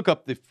I did look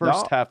up the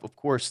first half, of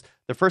course,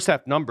 the first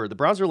half number. The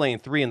Browns are laying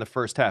 3 in the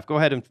first half. Go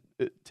ahead and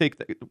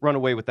run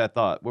away with that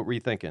thought. What were you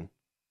thinking?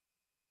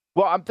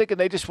 Well, I'm thinking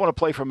they just want to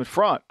play from in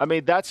front. I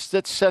mean, that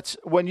sets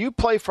when you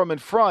play from in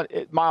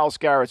front, Myles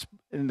Garrett's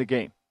in the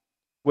game.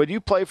 When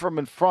you play from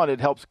in front, it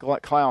helps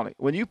Clowney.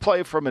 When you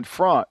play from in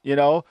front,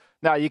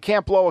 now you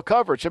can't blow a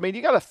coverage. I mean,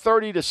 you got a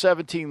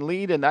 30-17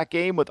 lead in that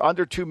game with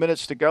under 2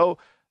 minutes to go.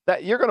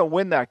 That you're going to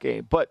win that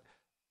game, but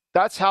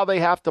that's how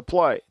they have to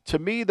play. To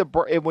me,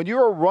 when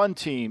you're a run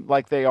team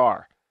like they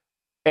are,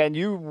 and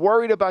you're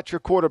worried about your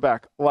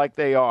quarterback like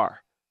they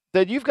are,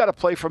 then you've got to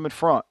play from in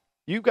front.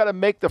 You've got to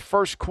make the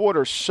first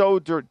quarter so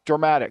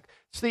dramatic.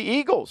 It's the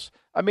Eagles.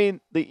 I mean,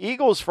 the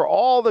Eagles, for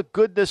all the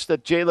goodness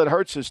that Jalen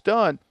Hurts has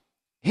done,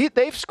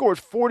 they've scored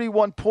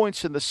 41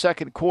 points in the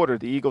second quarter,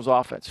 the Eagles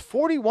offense.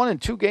 41 in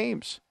 2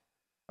 games.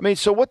 I mean,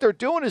 so what they're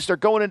doing is they're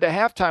going into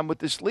halftime with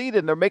this lead,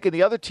 and they're making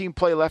the other team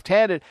play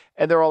left-handed,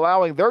 and they're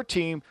allowing their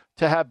team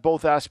to have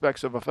both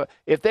aspects of a.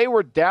 If they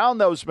were down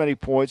those many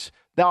points,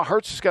 now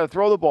Hurts has got to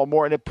throw the ball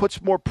more, and it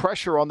puts more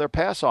pressure on their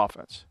pass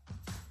offense.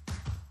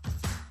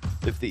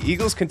 If the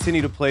Eagles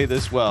continue to play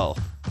this well,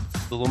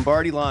 the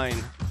Lombardi line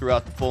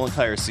throughout the full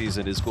entire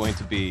season is going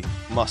to be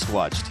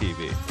must-watch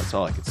TV. That's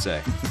all I could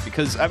say.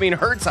 Because, I mean,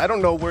 Hurts, I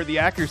don't know where the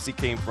accuracy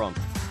came from.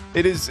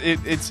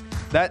 It's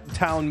that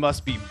town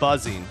must be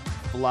buzzing.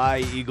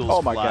 Fly, Eagles,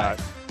 oh my fly.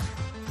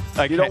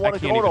 God. You don't want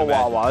to go to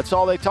Wawa. That's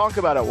all they talk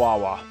about at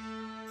Wawa.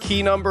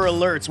 Key number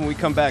alerts when we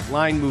come back.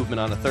 Line movement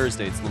on a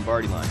Thursday. It's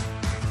Lombardi Line.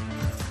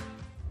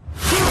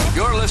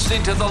 You're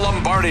listening to the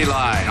Lombardi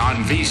Line on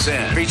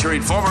VSiN,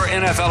 featuring former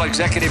NFL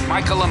executive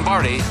Michael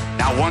Lombardi.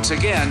 Now, once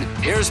again,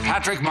 here's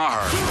Patrick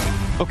Maher.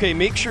 Okay,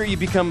 make sure you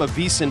become a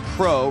VSiN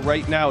Pro.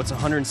 Right now, it's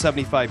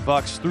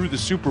 $175 through the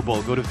Super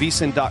Bowl. Go to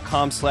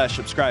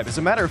VSiN.com/subscribe. As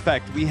a matter of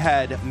fact, we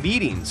had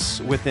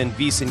meetings within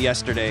VSiN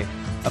yesterday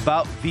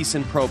about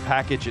VSiN Pro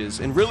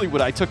packages. And really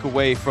what I took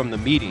away from the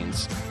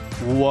meetings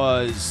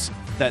was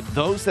that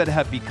those that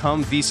have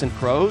become VSiN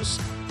Pros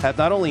have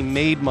not only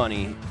made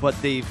money, but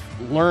they've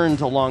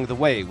learned along the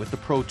way with the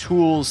pro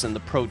tools and the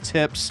pro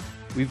tips.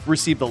 We've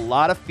received a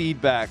lot of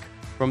feedback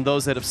from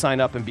those that have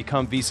signed up and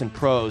become VSiN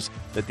Pros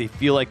that they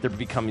feel like they're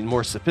becoming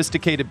more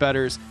sophisticated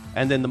bettors.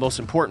 And then the most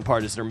important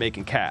part is they're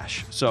making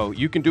cash. So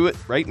you can do it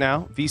right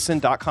now,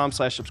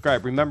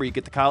 VSiN.com/subscribe. Remember, you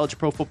get the college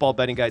pro football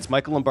betting guides,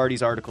 Michael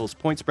Lombardi's articles,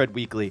 Point Spread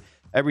Weekly,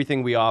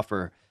 everything we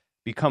offer.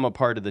 Become a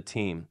part of the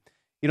team.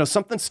 You know,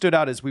 something stood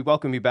out as we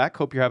welcome you back.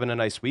 Hope you're having a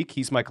nice week.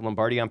 He's Michael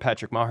Lombardi. I'm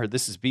Patrick Maher.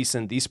 This is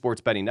VSiN, the Sports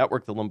Betting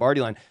Network, the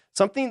Lombardi Line.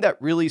 Something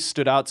that really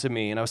stood out to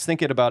me, and I was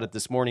thinking about it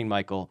this morning,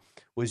 Michael,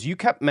 was you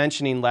kept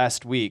mentioning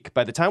last week,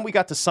 by the time we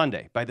got to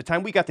Sunday, by the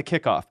time we got to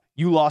kickoff,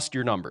 you lost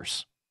your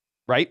numbers,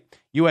 right?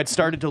 You had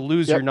started to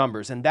lose your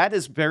numbers. And that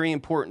is very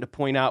important to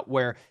point out,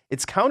 where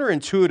it's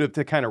counterintuitive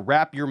to kind of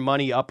wrap your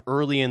money up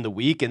early in the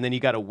week and then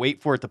you got to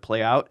wait for it to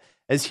play out.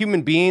 As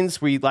human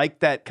beings, we like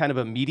that kind of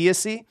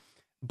immediacy,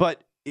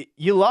 but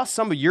you lost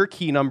some of your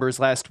key numbers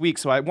last week.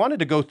 So I wanted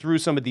to go through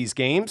some of these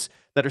games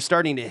that are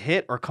starting to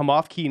hit or come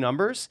off key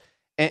numbers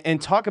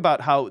and talk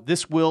about how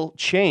this will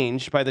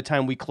change by the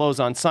time we close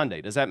on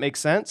Sunday. Does that make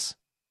sense?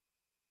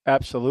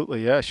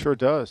 Absolutely. Yeah, sure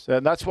does.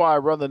 And that's why I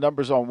run the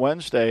numbers on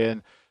Wednesday,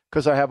 and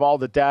because I have all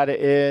the data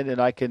in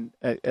and I can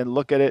and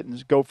look at it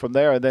and go from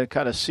there and then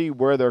kind of see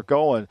where they're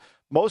going.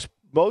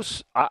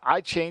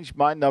 I change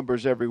my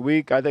numbers every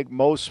week. I think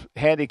most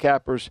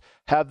handicappers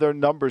have their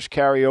numbers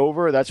carry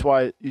over. That's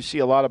why you see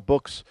a lot of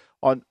books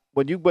on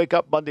when you wake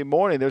up Monday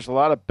morning. There's a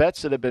lot of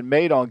bets that have been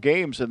made on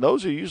games, and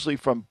those are usually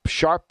from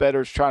sharp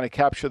bettors trying to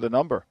capture the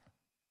number.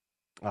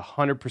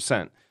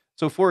 100%.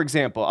 So, for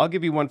example, I'll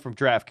give you one from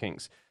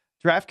DraftKings.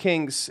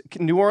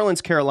 New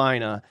Orleans,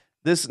 Carolina.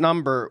 This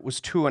number was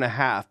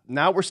 2.5.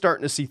 Now we're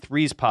starting to see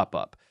threes pop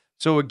up.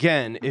 So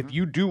again, if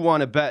you do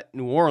want to bet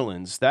New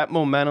Orleans, that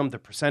momentum, the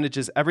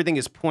percentages, everything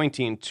is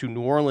pointing to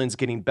New Orleans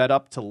getting bet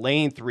up to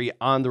laying 3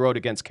 on the road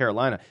against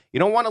Carolina. You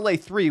don't want to lay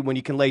 3 when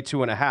you can lay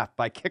 2.5.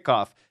 By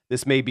kickoff,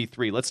 this may be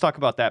 3. Let's talk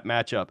about that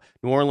matchup.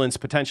 New Orleans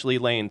potentially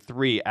laying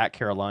 3 at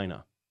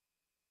Carolina.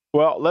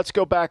 Well, let's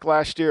go back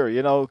last year.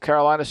 You know,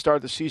 Carolina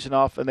started the season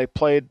off and they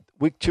played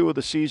week 2 of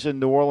the season.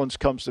 New Orleans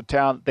comes to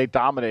town. They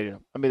dominated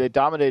them. I mean, they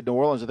dominated New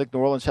Orleans. I think New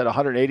Orleans had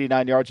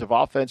 189 yards of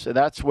offense, and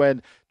that's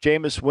when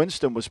Jameis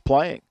Winston was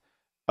playing.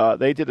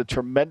 They did a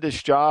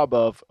tremendous job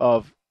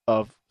of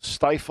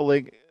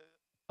stifling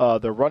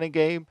the running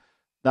game,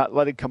 not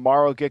letting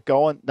Kamara get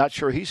going. Not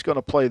sure he's going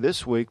to play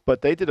this week,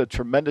 but they did a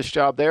tremendous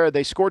job there.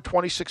 They scored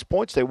 26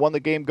 points. They won the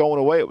game going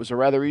away. It was a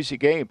rather easy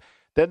game.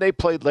 Then they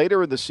played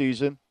later in the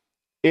season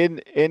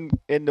in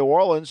New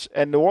Orleans,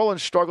 and New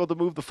Orleans struggled to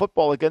move the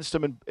football against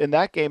them in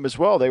that game as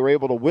well. They were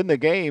able to win the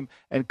game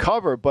and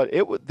cover, but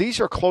these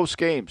are close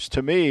games.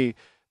 To me,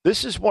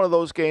 this is one of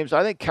those games.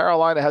 I think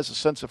Carolina has a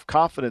sense of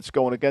confidence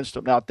going against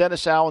them. Now,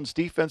 Dennis Allen's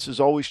defense is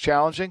always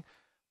challenging,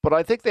 but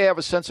I think they have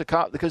a sense of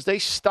confidence because they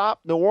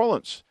stopped New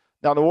Orleans.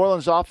 Now, New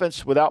Orleans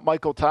offense without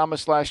Michael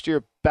Thomas last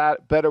year,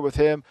 better with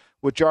him,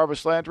 with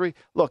Jarvis Landry.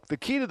 Look, the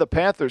key to the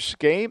Panthers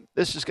game,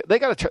 they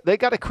got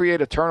to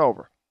create a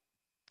turnover.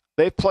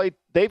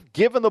 They've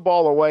given the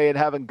ball away and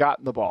haven't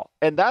gotten the ball.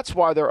 And that's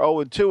why they're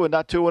 0-2 and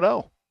not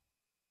 2-0.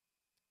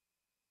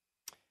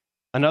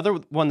 Another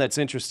one that's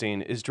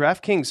interesting is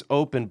DraftKings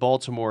opened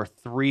Baltimore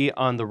 3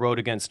 on the road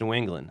against New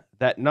England.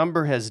 That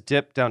number has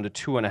dipped down to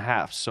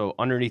 2.5, so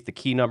underneath the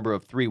key number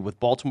of 3, with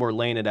Baltimore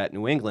laying it at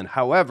New England.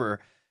 However,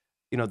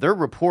 they're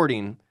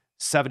reporting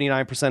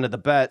 79% of the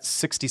bet,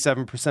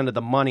 67% of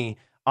the money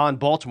on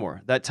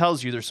Baltimore. That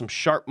tells you there's some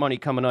sharp money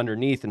coming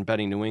underneath and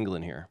betting New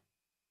England here.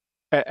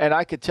 And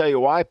I could tell you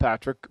why,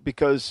 Patrick,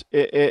 because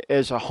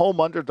as a home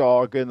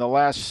underdog in the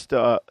last,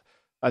 I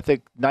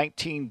think,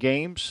 19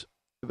 games,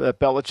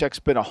 Belichick's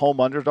been a home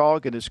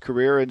underdog in his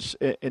career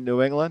in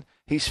New England.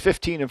 He's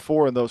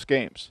 15-4 in those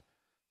games.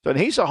 So, and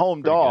he's a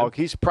home dog.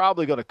 He's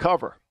probably going to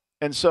cover.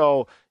 And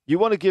so you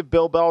want to give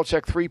Bill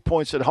Belichick 3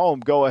 points at home,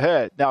 go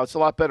ahead. Now, it's a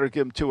lot better to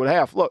give him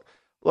 2.5.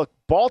 Look,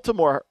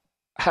 Baltimore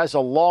has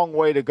a long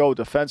way to go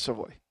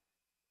defensively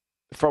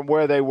from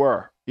where they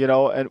were,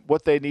 and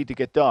what they need to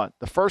get done.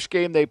 The first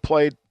game they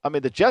played,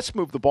 the Jets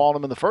moved the ball on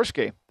them in the first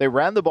game. They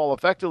ran the ball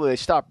effectively. They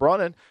stopped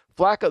running.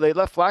 They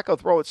let Flacco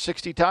throw it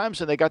 60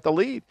 times, and they got the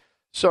lead.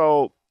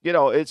 So,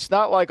 it's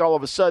not like all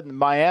of a sudden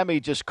Miami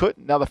just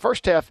couldn't. Now, the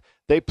first half,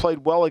 they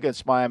played well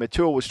against Miami.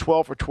 Tua was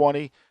 12 for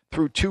 20,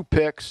 threw 2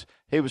 picks.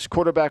 His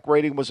quarterback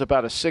rating was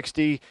about a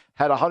 60,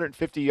 had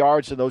 150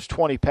 yards in those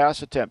 20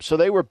 pass attempts. So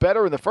they were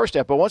better in the first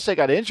half. But once they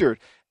got injured,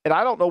 and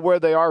I don't know where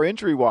they are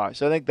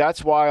injury-wise. I think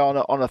that's why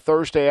on a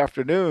Thursday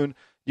afternoon,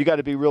 you got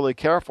to be really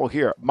careful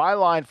here. My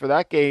line for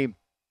that game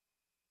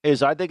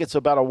is I think it's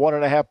about a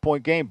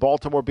 1.5-point game,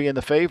 Baltimore being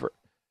the favorite.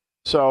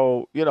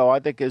 So, I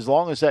think as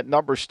long as that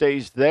number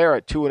stays there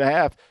at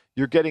 2.5,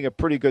 you're getting a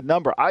pretty good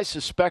number. I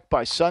suspect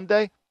by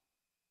Sunday,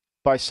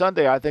 I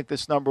think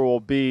this number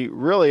will be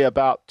really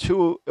about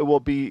 2. It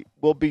will be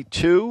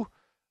 2.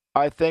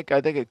 I think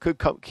it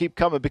could keep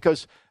coming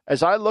because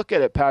as I look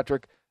at it,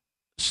 Patrick,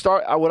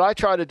 what I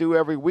try to do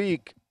every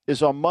week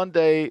is on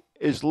Monday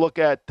is look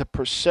at the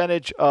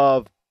percentage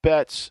of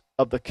bets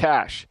of the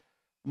cash.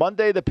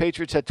 Monday, the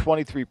Patriots had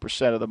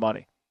 23% of the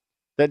money.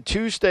 Then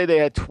Tuesday, they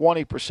had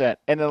 20%.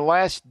 And in the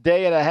last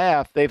day and a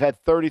half, they've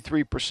had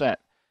 33%.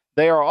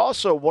 They are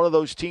also one of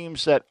those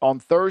teams that on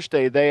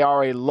Thursday, they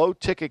are a low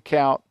ticket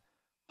count,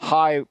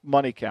 high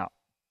money count.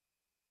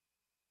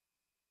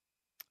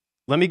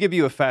 Let me give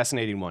you a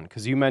fascinating one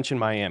because you mentioned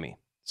Miami.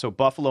 So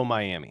Buffalo,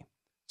 Miami.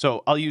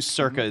 So I'll use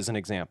Circa as an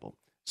example.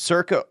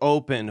 Circa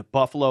opened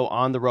Buffalo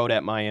on the road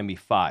at Miami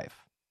 5.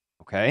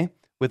 Okay?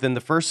 Within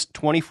the first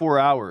 24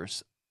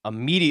 hours,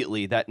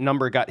 immediately that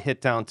number got hit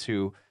down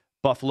to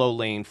Buffalo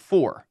laying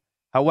 4.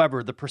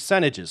 However, the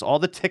percentages, all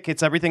the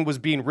tickets, everything was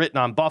being written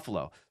on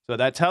Buffalo. So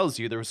that tells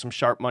you there was some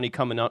sharp money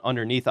coming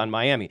underneath on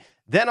Miami.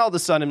 Then all of a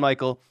sudden,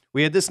 Michael,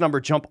 we had this number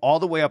jump all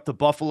the way up to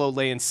Buffalo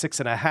laying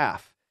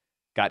 6.5.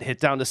 Got hit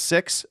down to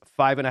 6,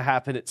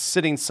 5.5, and it's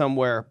sitting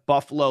somewhere.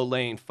 Buffalo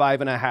laying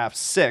 5.5,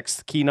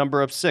 6. Key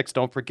number of 6,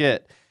 don't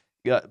forget.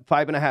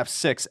 5.5,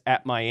 6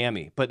 at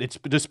Miami. But it's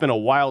just been a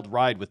wild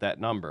ride with that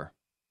number.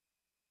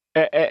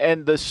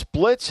 And the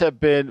splits have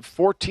been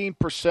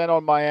 14%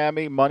 on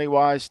Miami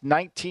money-wise,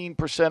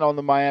 19% on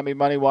the Miami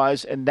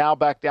money-wise, and now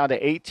back down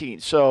to 18.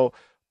 So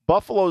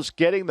Buffalo's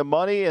getting the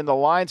money, and the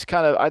line's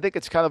I think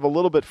it's kind of a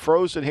little bit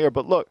frozen here.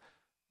 But look,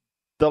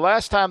 the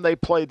last time they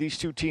played these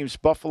two teams,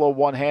 Buffalo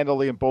won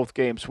handily in both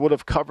games, would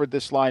have covered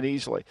this line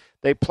easily.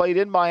 They played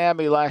in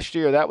Miami last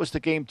year. That was the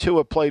game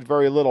Tua played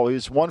very little. He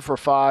was 1 for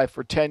 5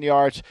 for 10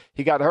 yards.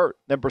 He got hurt.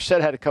 Then Brissett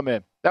had to come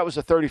in. That was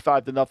a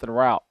 35-0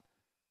 rout.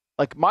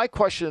 Like, my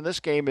question in this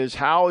game is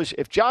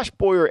if Josh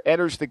Boyer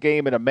enters the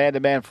game in a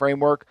man-to-man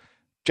framework,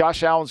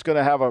 Josh Allen's going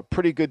to have a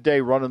pretty good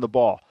day running the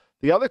ball.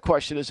 The other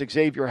question is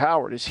Xavier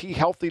Howard. Is he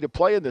healthy to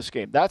play in this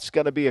game? That's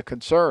going to be a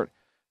concern.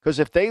 Because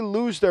if they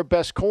lose their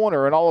best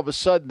corner and all of a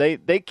sudden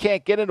they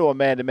can't get into a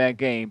man-to-man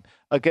game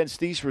against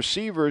these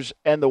receivers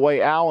and the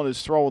way Allen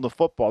is throwing the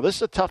football, this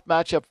is a tough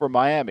matchup for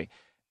Miami.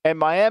 And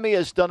Miami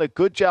has done a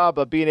good job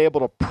of being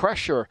able to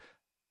pressure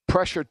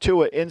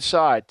Tua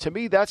inside. To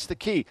me, that's the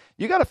key.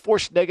 You got to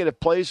force negative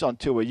plays on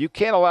Tua. You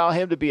can't allow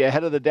him to be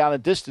ahead of the down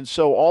and distance,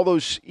 so all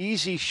those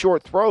easy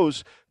short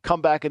throws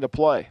come back into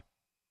play.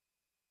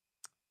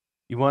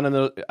 You want to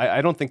know,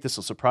 I don't think this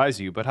will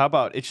surprise you, but how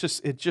about it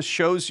just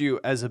shows you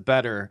as a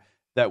bettor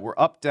that we're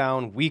up,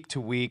 down, week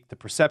to week. The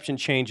perception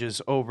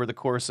changes over the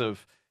course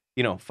of,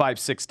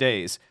 5-6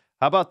 days.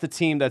 How about the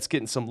team that's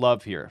getting some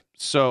love here?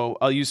 So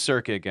I'll use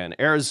Circa again.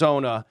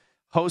 Arizona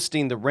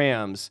hosting the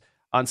Rams.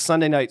 On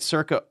Sunday night,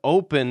 Circa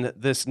opened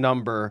this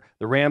number,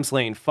 the Rams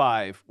laying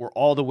 5. We're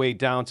all the way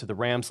down to the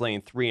Rams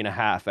laying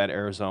 3.5 at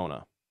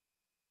Arizona.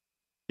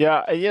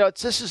 Yeah,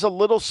 this is a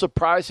little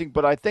surprising,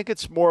 but I think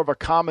it's more of a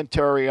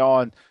commentary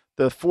on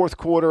the fourth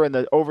quarter and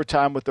the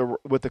overtime with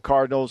the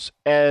Cardinals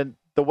and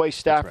the way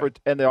Stafford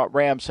and the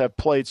Rams have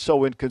played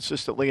so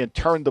inconsistently and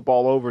turned the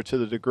ball over to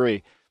the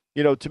degree.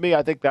 To me,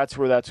 I think that's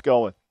where that's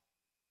going.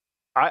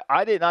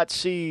 I did not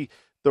see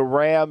the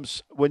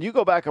Rams, when you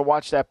go back and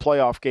watch that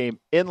playoff game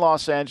in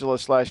Los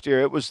Angeles last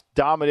year, it was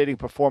dominating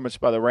performance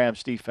by the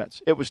Rams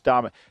defense. It was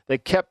dominant. They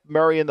kept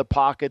Murray in the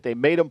pocket. They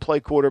made him play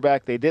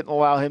quarterback. They didn't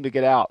allow him to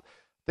get out.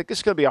 I think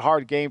it's going to be a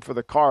hard game for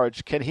the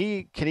Cards. Can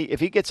he, if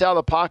he gets out of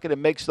the pocket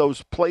and makes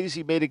those plays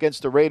he made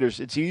against the Raiders,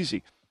 it's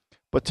easy.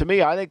 But to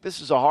me, I think this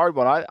is a hard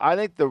one. I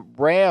think the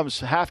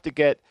Rams have to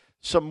get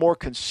some more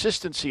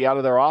consistency out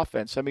of their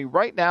offense. I mean,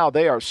 right now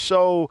they are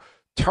so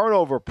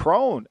turnover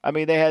prone. I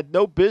mean, they had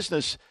no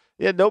business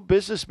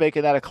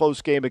making that a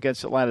close game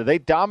against Atlanta. They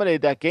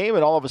dominated that game,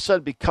 and all of a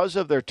sudden, because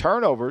of their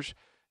turnovers,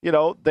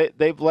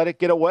 they've let it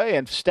get away.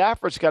 And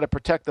Stafford's got to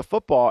protect the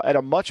football at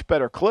a much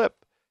better clip.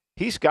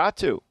 He's got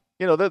to.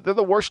 They're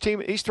the worst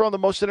team. He's thrown the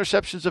most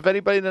interceptions of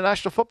anybody in the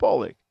National Football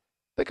League.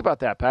 Think about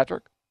that,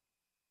 Patrick.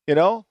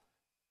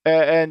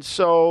 And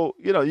so,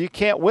 you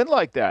can't win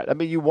like that. I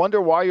mean, you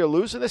wonder why you're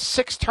losing. There's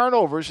 6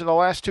 turnovers in the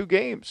last 2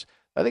 games.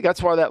 I think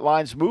that's why that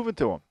line's moving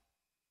to him.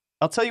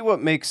 I'll tell you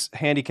what makes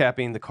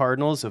handicapping the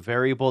Cardinals a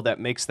variable that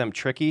makes them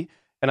tricky.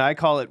 And I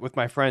call it, with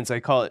my friends, I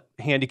call it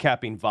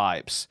handicapping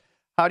vibes.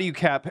 How do you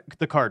cap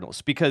the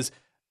Cardinals? Because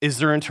is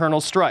there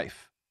internal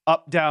strife?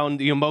 Up, down,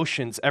 the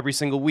emotions every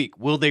single week?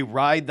 Will they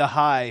ride the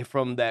high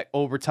from that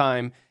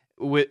overtime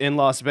in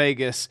Las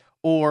Vegas,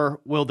 or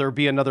will there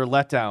be another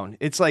letdown?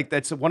 It's like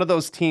that's one of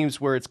those teams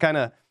where it's kind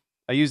of,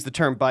 I use the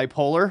term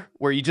bipolar,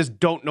 where you just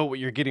don't know what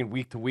you're getting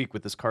week to week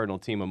with this Cardinal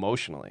team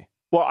emotionally.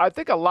 Well, I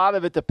think a lot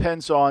of it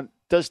depends on,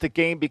 does the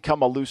game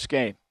become a loose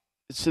game?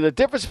 So the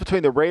difference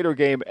between the Raider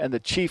game and the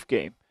Chief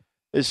game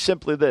is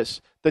simply this.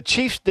 The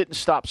Chiefs didn't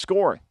stop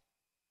scoring.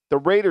 The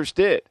Raiders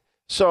did.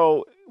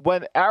 So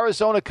when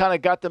Arizona kind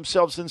of got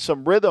themselves in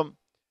some rhythm,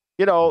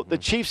 the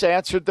Chiefs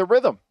answered the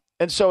rhythm.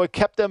 And so it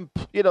kept them,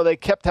 they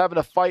kept having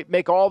to fight,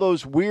 make all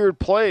those weird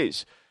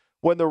plays.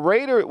 When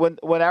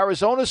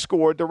Arizona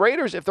scored,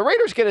 if the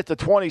Raiders get it to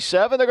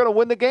 27, they're going to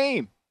win the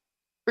game.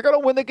 They're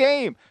going to win the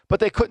game, but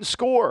they couldn't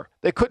score.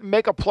 They couldn't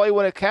make a play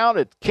when it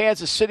counted.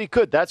 Kansas City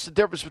could. That's the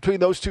difference between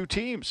those two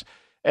teams.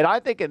 And I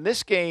think in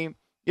this game,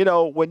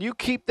 when you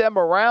keep them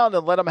around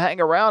and let them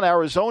hang around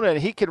Arizona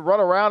and he can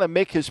run around and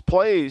make his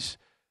plays,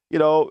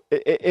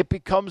 it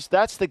becomes,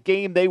 that's the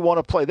game they want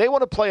to play. They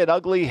want to play an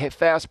ugly,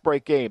 fast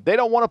break game. They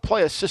don't want to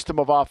play a system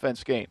of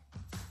offense game.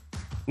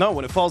 No,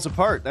 when it falls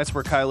apart, that's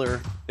where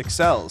Kyler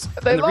excels.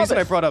 And the reason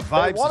I brought up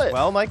vibes as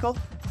well, Michael,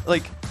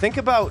 think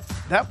about,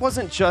 that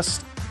wasn't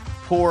just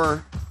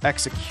poor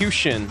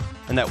execution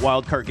in that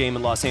wild card game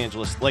in Los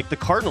Angeles. The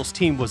Cardinals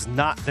team was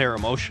not there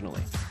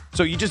emotionally.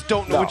 So you just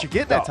don't know what you're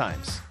getting at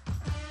times,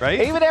 right?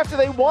 Even after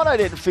they won, I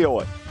didn't feel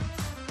it.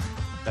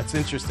 That's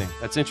interesting.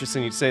 That's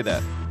interesting you'd say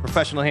that.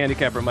 Professional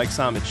handicapper Mike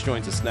Somich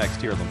joins us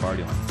next here at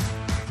Lombardi Line.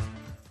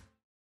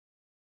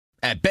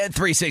 At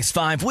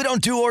Bet365, we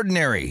don't do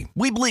ordinary.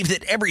 We believe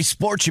that every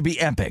sport should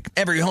be epic.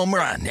 Every home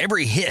run,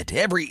 every hit,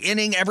 every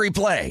inning, every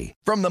play.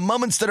 From the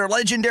moments that are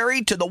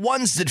legendary to the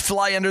ones that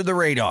fly under the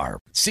radar.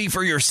 See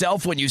for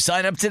yourself when you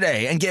sign up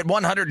today and get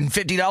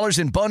 $150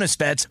 in bonus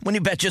bets when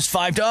you bet just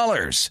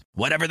 $5.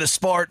 Whatever the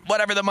sport,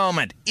 whatever the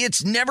moment,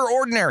 it's never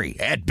ordinary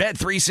at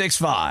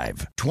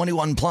Bet365.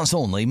 21 plus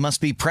only.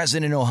 Must be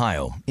present in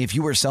Ohio. If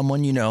you or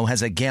someone you know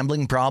has a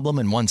gambling problem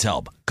and wants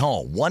help,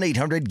 call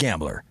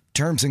 1-800-GAMBLER.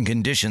 Terms and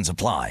conditions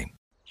apply.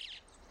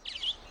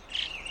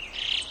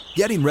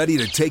 Getting ready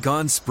to take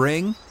on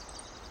spring?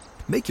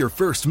 Make your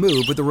first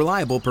move with the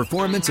reliable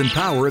performance and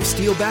power of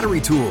Steel battery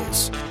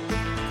tools.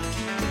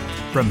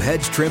 From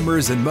hedge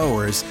trimmers and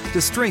mowers to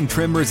string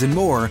trimmers and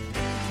more,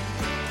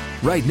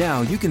 right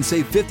now you can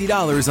save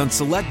 $50 on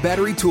select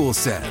battery tool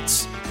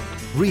sets.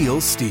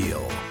 Real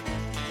Steel.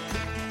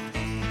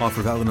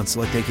 Offer valid on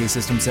select AK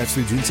system sets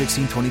through June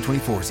 16,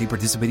 2024. See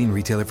participating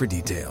retailer for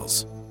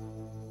details.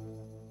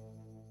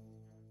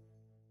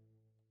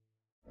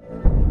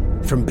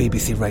 From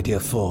BBC Radio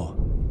 4,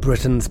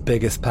 Britain's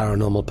biggest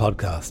paranormal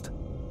podcast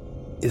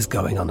is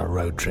going on a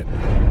road trip.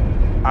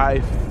 I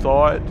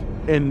thought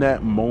in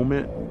that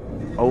moment,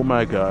 oh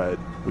my God,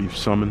 we've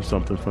summoned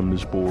something from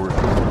this board.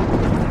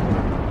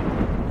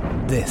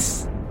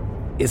 This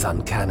is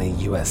Uncanny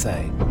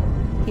USA.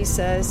 He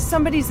says,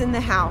 somebody's in the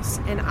house,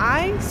 and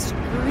I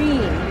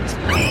screamed.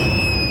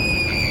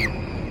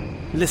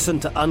 Listen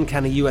to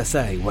Uncanny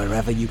USA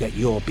wherever you get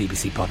your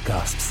BBC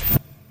podcasts,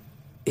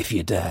 if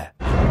you dare.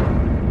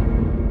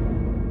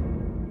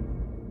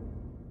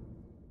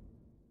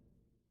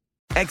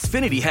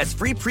 Xfinity has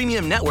free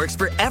premium networks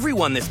for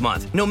everyone this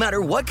month, no matter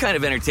what kind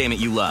of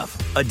entertainment you love.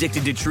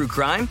 Addicted to true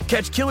crime?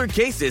 Catch killer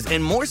cases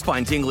and more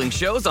spine-tingling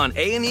shows on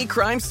A&E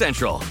Crime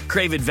Central.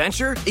 Crave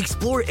adventure?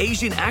 Explore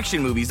Asian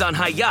action movies on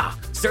Hi-YAH.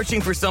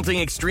 Searching for something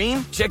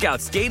extreme? Check out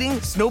skating,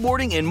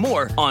 snowboarding, and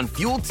more on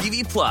Fuel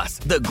TV Plus,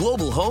 the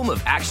global home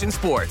of action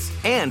sports.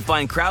 And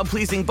find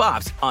crowd-pleasing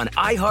bops on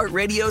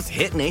iHeartRadio's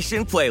Hit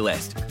Nation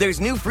playlist. There's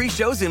new free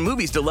shows and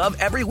movies to love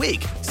every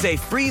week. Say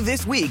free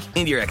this week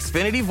in your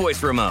Xfinity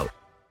voice remote.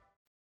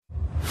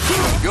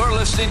 You're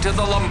listening to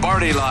The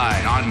Lombardi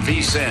Line on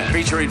VSiN,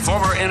 featuring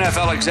former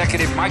NFL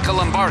executive Michael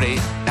Lombardi.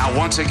 Now,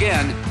 once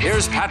again,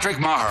 here's Patrick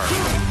Maher.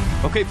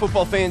 Okay,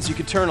 football fans, you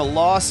can turn a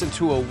loss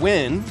into a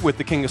win with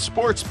the king of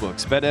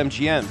sportsbooks,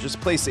 BetMGM. Just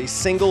place a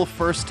single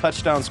first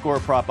touchdown score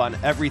prop on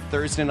every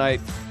Thursday night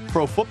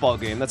pro football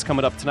game that's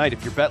coming up tonight.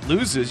 If your bet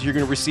loses, you're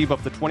going to receive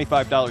up to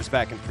 $25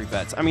 back in free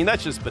bets. I mean,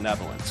 that's just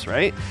benevolence,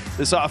 right?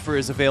 This offer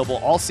is available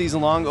all season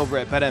long over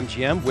at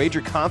BetMGM. Wager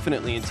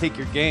confidently and take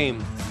your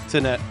game to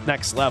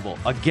next level.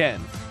 Again,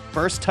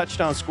 first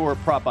touchdown score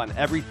prop on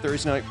every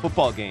Thursday night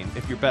football game.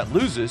 If your bet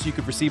loses, you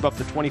could receive up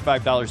to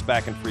 $25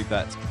 back in free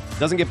bets.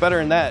 Doesn't get better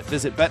than that.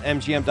 Visit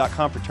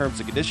BetMGM.com for terms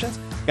and conditions.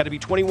 Got to be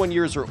 21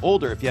 years or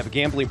older. If you have a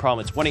gambling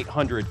problem, it's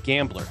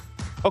 1-800-GAMBLER.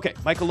 Okay,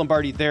 Michael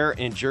Lombardi there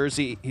in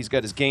Jersey. He's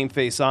got his game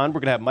face on. We're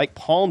going to have Mike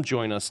Palm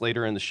join us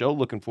later in the show.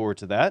 Looking forward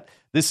to that.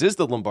 This is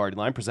the Lombardi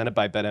Line presented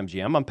by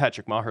BetMGM. I'm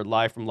Patrick Maher,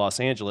 live from Los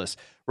Angeles.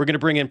 We're going to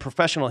bring in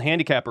professional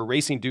handicapper,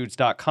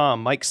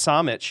 RacingDudes.com, Mike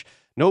Somich.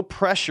 No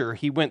pressure.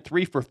 He went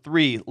 3 for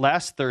 3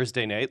 last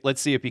Thursday night. Let's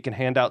see if he can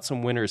hand out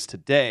some winners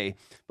today.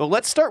 But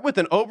let's start with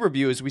an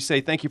overview as we say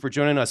thank you for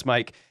joining us,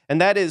 Mike. And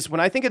that is, when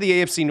I think of the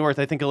AFC North,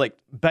 I think of like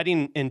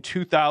betting in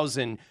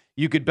 2000.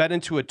 You could bet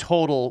into a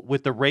total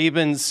with the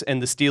Ravens and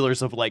the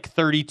Steelers of like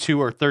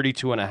 32 or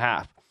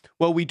 32.5.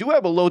 Well, we do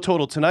have a low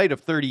total tonight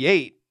of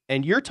 38,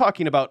 and you're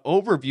talking about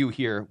overview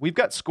here. We've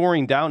got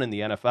scoring down in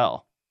the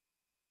NFL.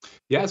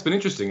 Yeah, it's been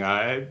interesting.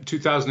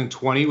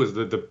 2020 was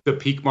the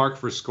peak mark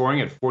for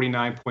scoring at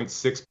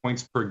 49.6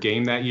 points per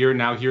game that year.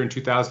 Now here in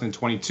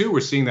 2022, we're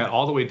seeing that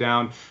all the way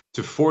down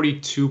to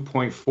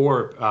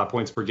 42.4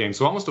 points per game.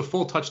 So almost a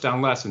full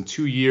touchdown less in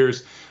 2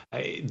 years.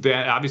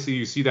 That obviously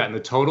you see that in the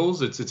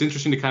totals. It's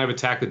interesting to kind of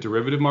attack the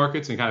derivative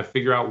markets and kind of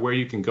figure out where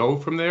you can go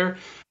from there.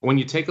 When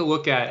you take a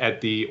look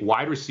at the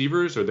wide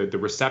receivers or the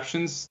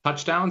receptions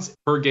touchdowns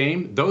per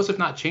game, those have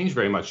not changed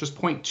very much, just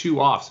 0.2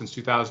 off since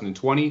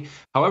 2020.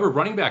 However,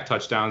 running back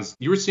touchdowns,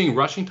 you were seeing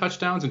rushing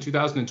touchdowns in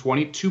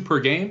 2020, 2 per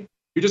game.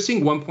 You're just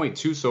seeing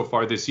 1.2 so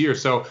far this year.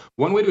 So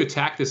one way to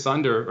attack this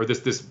under, or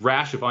this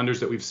rash of unders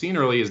that we've seen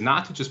early, is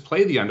not to just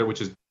play the under, which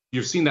is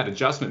you've seen that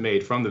adjustment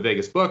made from the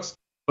Vegas books.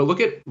 But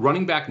look at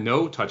running back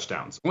no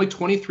touchdowns. Only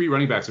 23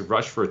 running backs have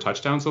rushed for a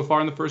touchdown so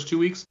far in the first 2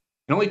 weeks.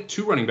 And only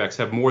 2 running backs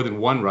have more than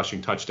 1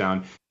 rushing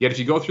touchdown. Yet if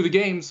you go through the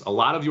games, a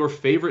lot of your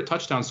favorite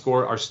touchdown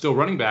score are still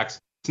running backs.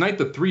 Tonight,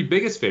 the 3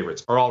 biggest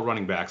favorites are all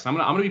running backs. I'm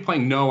gonna be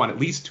playing no on at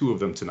least 2 of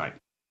them tonight.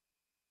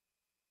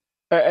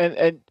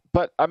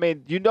 But I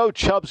mean,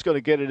 Chubb's going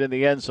to get it in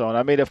the end zone.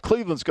 I mean, if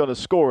Cleveland's going to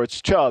score,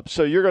 it's Chubb.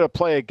 So you're going to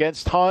play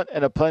against Hunt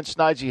and against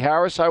Najee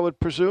Harris, I would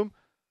presume.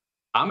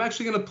 I'm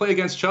actually going to play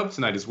against Chubb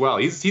tonight as well.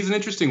 He's an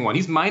interesting one.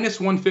 He's minus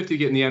 150 to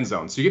get in the end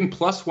zone. So you're getting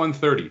plus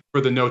 130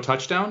 for the no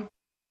touchdown.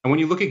 And when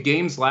you look at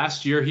games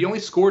last year, he only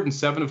scored in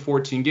 7 of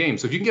 14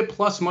 games. So if you can get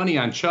plus money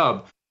on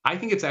Chubb, I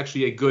think it's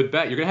actually a good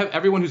bet. You're going to have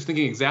everyone who's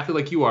thinking exactly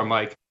like you are,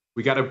 Mike.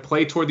 We got to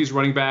play toward these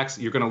running backs.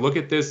 You're going to look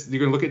at this. You're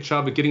going to look at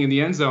Chubb getting in the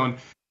end zone,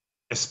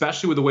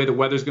 especially with the way the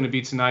weather's going to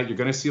be tonight. You're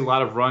going to see a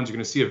lot of runs. You're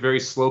going to see a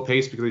very slow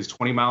pace because of these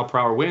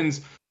 20-mile-per-hour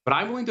winds. But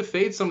I'm willing to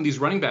fade some of these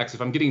running backs if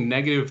I'm getting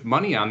negative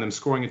money on them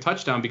scoring a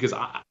touchdown, because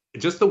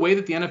just the way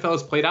that the NFL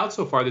has played out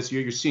so far this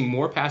year, you're seeing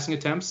more passing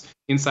attempts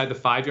inside the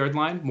 5-yard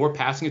line, more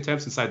passing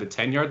attempts inside the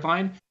 10-yard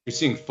line. You're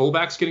seeing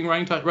fullbacks getting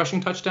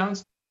rushing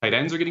touchdowns. Tight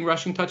ends are getting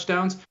rushing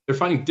touchdowns. They're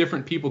finding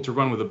different people to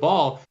run with the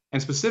ball.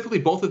 And specifically,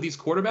 both of these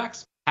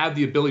quarterbacks have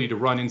the ability to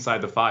run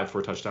inside the 5 for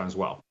a touchdown as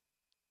well.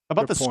 How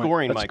about the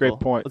scoring, That's Michael? a great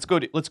point.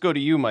 Let's go to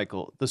you,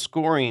 Michael. The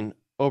scoring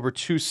over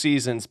 2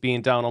 seasons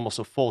being down almost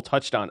a full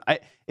touchdown.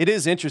 It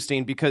is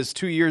interesting because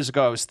 2 years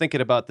ago, I was thinking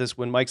about this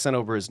when Mike sent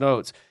over his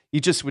notes. You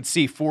just would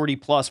see 40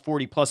 plus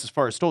as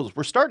far as totals.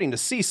 We're starting to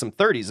see some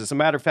 30s. As a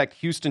matter of fact,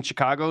 Houston,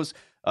 Chicago's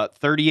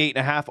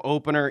 38.5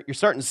 opener. You're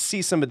starting to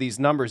see some of these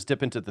numbers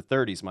dip into the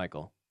 30s,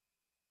 Michael.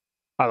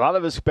 A lot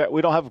of us bet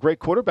we don't have great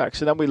quarterbacks,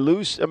 and then we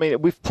lose. I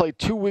mean, we've played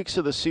 2 weeks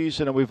of the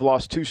season, and we've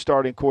lost 2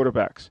 starting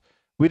quarterbacks.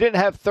 We didn't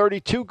have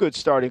 32 good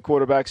starting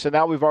quarterbacks, and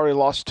now we've already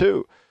lost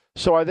 2.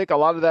 So I think a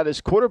lot of that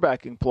is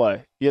quarterbacking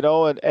play,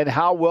 and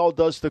how well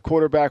does the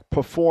quarterback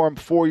perform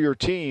for your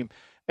team?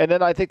 And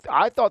then I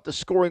thought the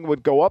scoring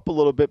would go up a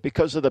little bit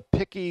because of the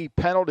picky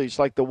penalties,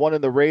 like the one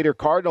in the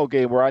Raider-Cardinal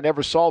game where I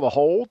never saw the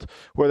hold,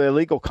 where the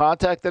illegal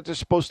contact that they're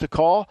supposed to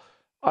call.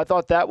 I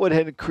thought that would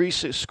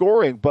increase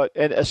scoring,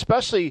 and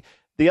especially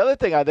the other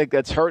thing I think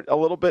that's hurt a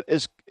little bit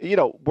is,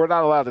 we're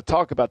not allowed to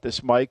talk about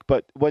this, Mike,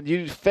 but when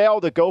you fail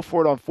to go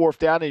for it on 4th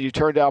down and you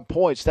turn down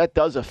points, that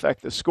does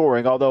affect the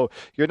scoring, although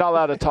you're not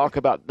allowed to talk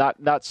about not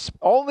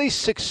only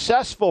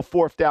successful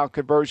 4th down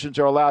conversions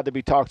are allowed to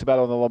be talked about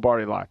on the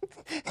Lombardi Line.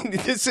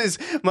 This is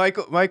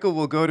Michael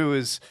will go to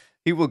his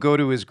He will go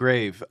to his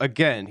grave.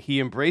 Again, he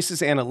embraces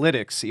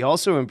analytics. He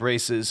also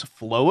embraces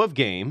flow of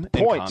game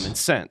and common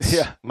sense.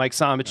 Yeah. Mike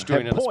Somich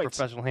joining us,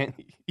 professional hand.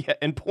 Yeah,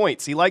 and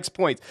points. He likes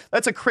points.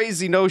 That's a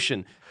crazy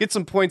notion. Get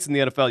some points in the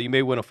NFL. You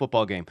may win a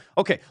football game.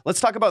 Okay, let's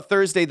talk about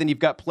Thursday. Then you've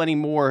got plenty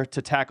more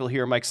to tackle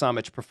here. Mike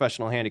Somich,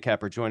 professional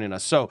handicapper, joining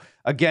us. So,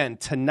 again,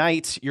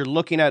 tonight you're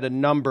looking at a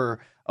number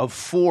of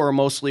 4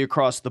 mostly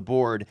across the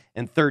board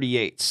and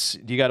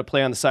 38s. Do you got to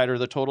play on the side or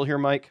the total here,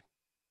 Mike?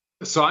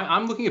 So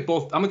I'm looking at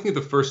both. I'm looking at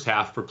the first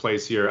half for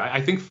plays here. I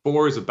think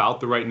 4 is about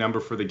the right number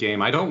for the game.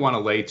 I don't want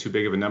to lay too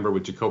big of a number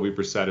with Jacoby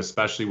Brissett,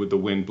 especially with the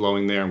wind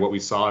blowing there and what we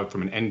saw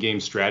from an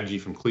endgame strategy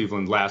from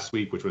Cleveland last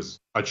week, which was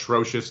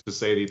atrocious to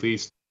say the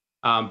least.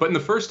 But in the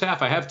first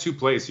half, I have 2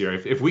 plays here.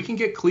 If we can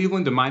get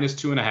Cleveland to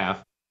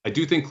 -2.5, I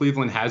do think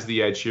Cleveland has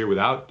the edge here.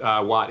 Without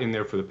Watt in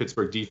there for the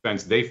Pittsburgh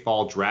defense, they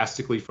fall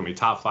drastically from a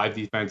top 5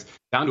 defense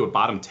down to a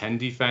bottom 10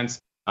 defense.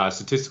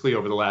 Statistically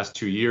over the last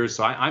 2 years.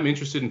 So I'm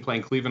interested in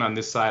playing Cleveland on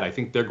this side. I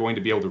think they're going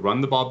to be able to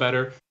run the ball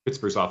better.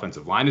 Pittsburgh's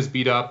offensive line is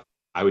beat up.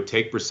 I would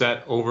take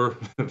Brissett over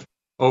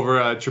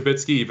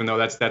Trubisky, even though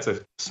that's a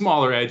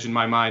smaller edge in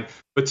my mind.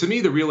 But to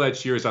me, the real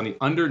edge here is on the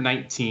under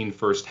 19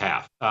 first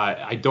half.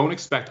 I don't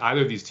expect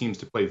either of these teams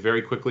to play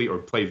very quickly or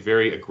play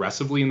very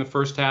aggressively in the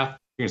first half.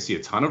 You're going to see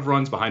a ton of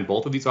runs behind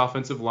both of these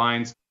offensive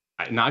lines.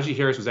 Najee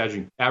Harris was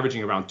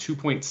averaging around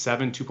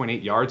 2.7,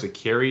 2.8 yards a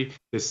carry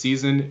this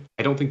season.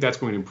 I don't think that's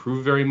going to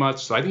improve very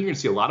much. So I think you're going to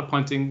see a lot of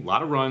punting, a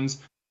lot of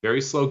runs, very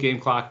slow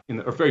game clock,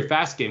 or very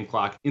fast game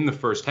clock in the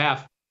first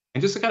half.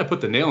 And just to kind of put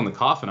the nail in the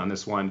coffin on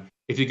this one,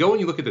 if you go and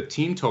you look at the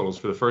team totals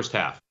for the first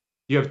half,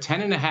 you have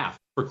 10.5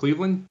 for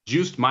Cleveland,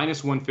 juiced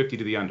 -150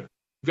 to the under.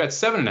 You've got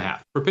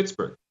 7.5 for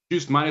Pittsburgh,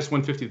 juiced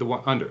 -150 to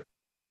the under.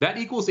 That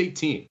equals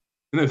 18.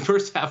 And the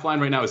first half line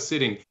right now is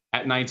sitting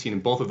at 19,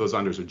 and both of those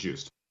unders are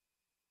juiced.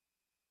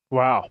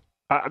 Wow.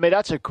 I mean,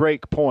 that's a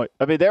great point.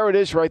 I mean, there it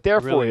is right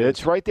there for you.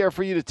 It's right there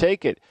for you to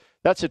take it.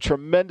 That's a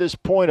tremendous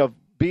point of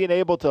being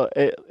able to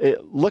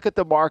look at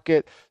the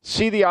market,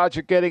 see the odds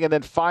you're getting, and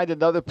then find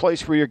another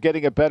place where you're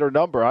getting a better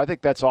number. I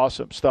think that's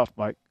awesome stuff,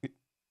 Mike.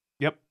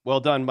 Yep. Well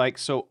done, Mike.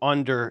 So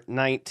under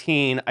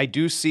 19, I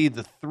do see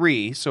the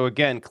 3. So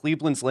again,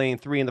 Cleveland's laying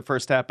 3 in the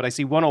first half, but I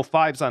see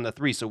 105s on the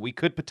 3. So we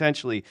could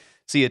potentially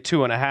see a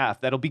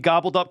 2.5. That'll be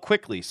gobbled up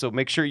quickly. So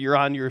make sure you're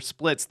on your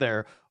splits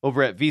there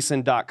over at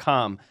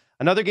vsin.com.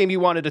 Another game you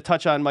wanted to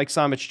touch on, Mike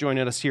Somich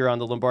joining us here on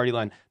the Lombardi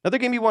line. Another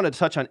game you wanted to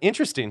touch on,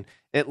 interesting,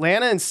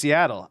 Atlanta and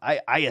Seattle.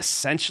 I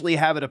essentially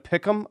have it a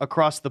pick 'em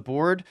across the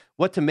board.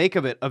 What to make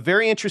of it? A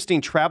very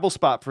interesting travel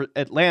spot for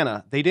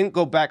Atlanta. They didn't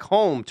go back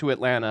home to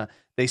Atlanta.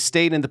 They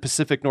stayed in the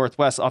Pacific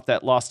Northwest off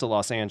that loss to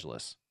Los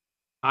Angeles.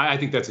 I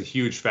think that's a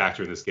huge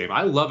factor in this game.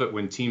 I love it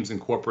when teams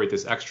incorporate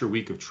this extra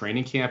week of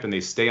training camp and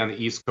they stay on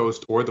the East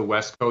Coast or the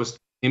West Coast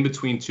in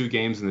between 2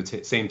 games in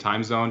the same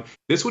time zone.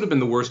 This would have been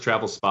the worst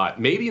travel spot,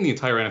 maybe in the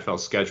entire NFL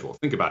schedule.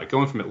 Think about it.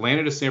 Going from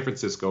Atlanta to San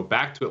Francisco,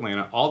 back to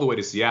Atlanta, all the way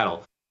to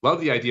Seattle. Love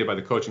the idea by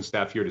the coaching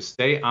staff here to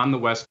stay on the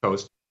West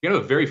Coast. You're going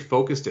to have a very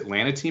focused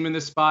Atlanta team in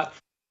this spot.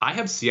 I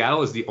have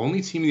Seattle as the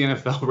only team in the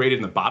NFL rated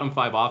in the bottom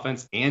 5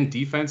 offense and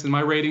defense in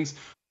my ratings.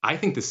 I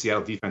think the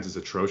Seattle defense is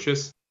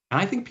atrocious. And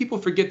I think people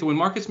forget that when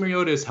Marcus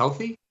Mariota is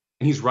healthy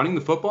and he's running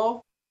the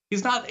football,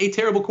 he's not a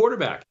terrible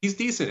quarterback. He's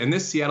decent. And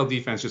this Seattle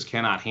defense just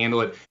cannot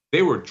handle it.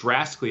 They were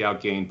drastically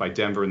outgained by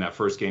Denver in that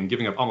first game,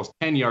 giving up almost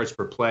 10 yards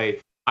per play.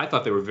 I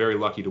thought they were very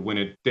lucky to win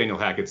it.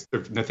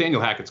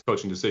 Nathaniel Hackett's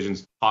coaching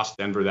decisions cost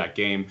Denver that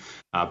game,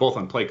 both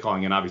on play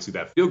calling and obviously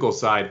that field goal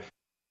side.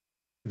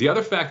 The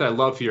other fact I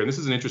love here, and this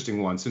is an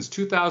interesting one, since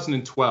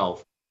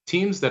 2012,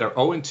 teams that are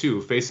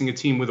 0-2 facing a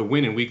team with a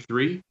win in week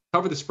 3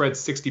 cover the spread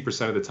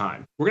 60% of the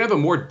time. We're going to have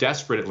a more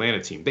desperate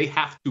Atlanta team. They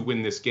have to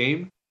win this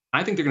game.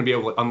 I think they're going to be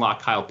able to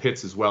unlock Kyle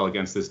Pitts as well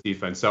against this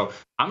defense. So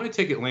I'm going to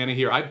take Atlanta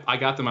here. I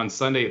got them on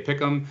Sunday at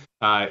Pick'em.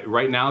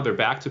 Right now, they're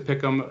back to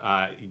Pick'em.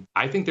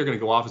 I think they're going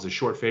to go off as a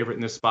short favorite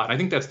in this spot. I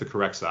think that's the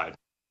correct side.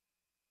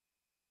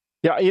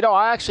 Yeah,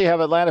 I actually have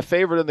Atlanta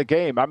favored in the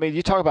game. I mean,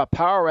 you talk about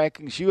power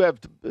rankings. You have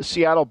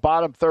Seattle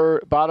bottom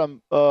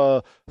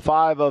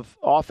 5 of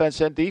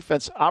offense and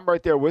defense. I'm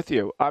right there with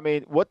you. I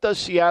mean, what does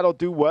Seattle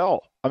do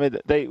well? I mean,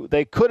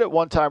 they could at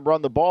one time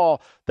run the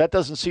ball. That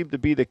doesn't seem to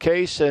be the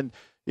case. And,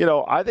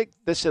 I think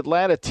this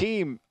Atlanta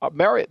team,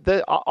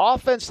 the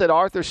offense that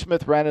Arthur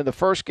Smith ran in the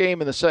first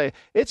game in the second,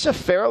 it's a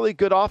fairly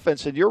good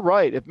offense. And you're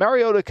right. If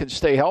Mariota can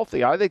stay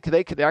healthy, I think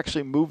they could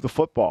actually move the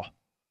football.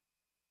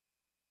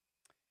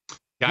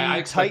 Yeah, I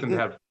expect them to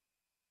have.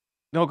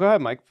 No, go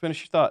ahead, Mike.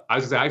 Finish your thought.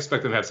 I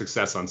expect them to have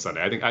success on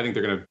Sunday. I think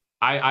they're going to.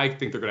 I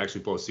think they're going to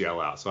actually blow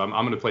Seattle out. So I'm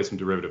going to play some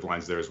derivative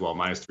lines there as well,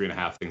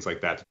 -3.5, things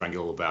like that, to try and get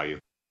a little value.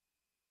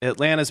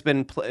 Atlanta's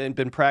been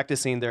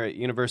practicing there at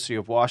University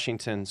of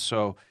Washington,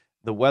 so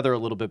the weather a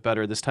little bit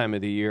better this time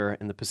of the year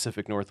in the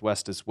Pacific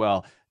Northwest as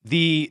well.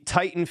 The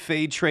Titan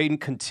fade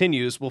trade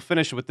continues. We'll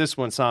finish with this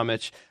one,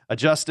 Somich.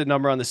 Adjusted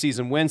number on the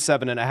season win,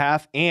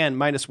 7.5, and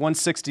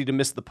 -160 to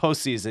miss the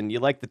postseason. You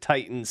like the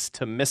Titans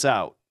to miss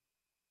out?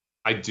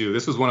 I do.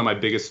 This was one of my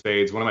biggest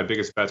fades. One of my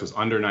biggest bets was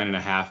under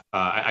 9.5.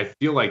 I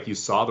feel like you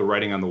saw the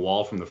writing on the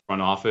wall from the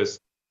front office.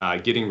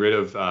 getting rid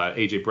of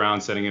A.J.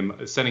 Brown, sending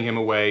him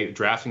away,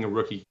 drafting a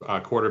rookie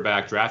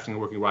quarterback, drafting a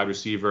rookie wide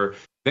receiver.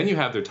 Then you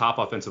have their top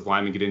offensive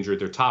lineman get injured,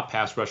 their top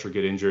pass rusher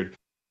get injured.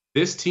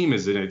 This team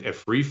is in a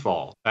free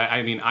fall.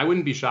 I mean, I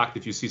wouldn't be shocked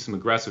if you see some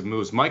aggressive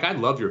moves. Mike, I'd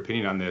love your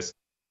opinion on this.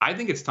 I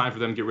think it's time for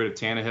them to get rid of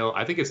Tannehill.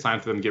 I think it's time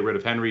for them to get rid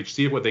of Henry,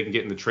 see what they can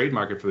get in the trade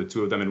market for the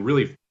two of them and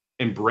really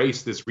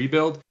embrace this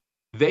rebuild.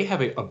 They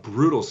have a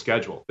brutal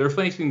schedule. They're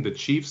facing the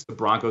Chiefs, the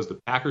Broncos, the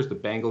Packers, the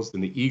Bengals,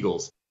 and the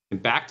Eagles in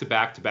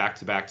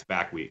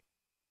back-to-back week.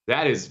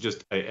 That is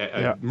just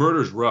a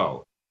murder's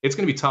row. It's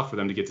going to be tough for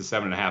them to get to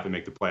 7.5 and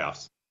make the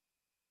playoffs.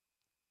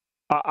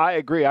 I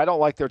agree. I don't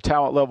like their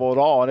talent level at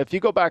all. And if you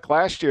go back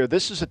last year,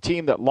 this is a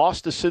team that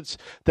lost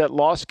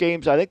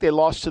games. I think they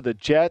lost to the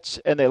Jets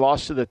and they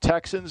lost to the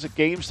Texans,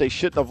 games they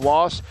shouldn't have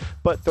lost.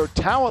 But their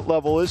talent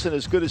level isn't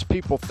as good as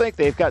people think.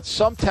 They've got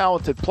some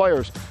talented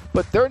players,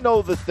 but they're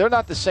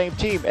not the same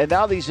team. And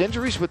now these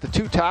injuries with the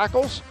two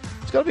tackles,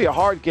 it's going to be a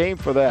hard game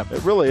for them.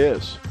 It really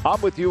is. I'm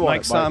with you on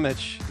it, Mike.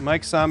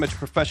 Mike Somich,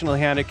 professional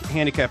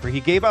handicapper. He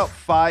gave out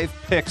 5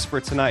 picks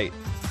for tonight.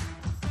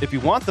 If you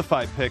want the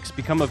 5 picks,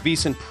 become a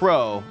VSiN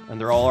Pro, and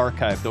they're all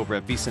archived over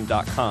at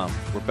VSiN.com.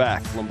 We're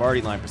back. Lombardi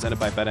Line presented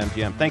by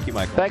BetMGM. Thank you,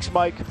 Michael. Thanks,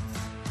 Mike.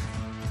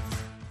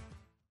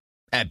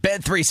 At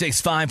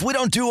Bet365, we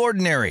don't do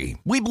ordinary.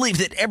 We believe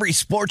that every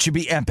sport should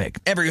be epic.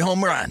 Every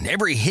home run,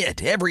 every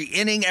hit, every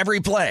inning, every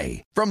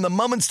play. From the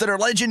moments that are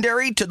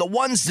legendary to the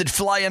ones that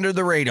fly under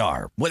the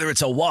radar. Whether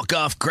it's a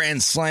walk-off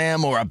grand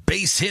slam or a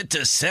base hit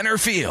to center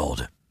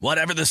field.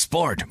 Whatever the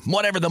sport,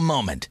 whatever the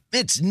moment,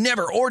 it's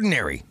never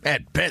ordinary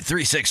at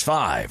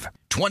Bet365.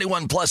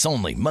 21 plus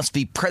only. Must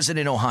be present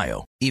in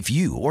Ohio. If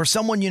you or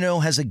someone you know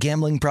has a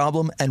gambling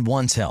problem and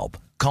wants help,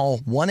 call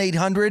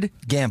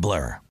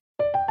 1-800-GAMBLER.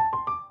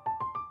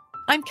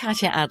 I'm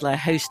Katya Adler,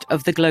 host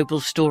of The Global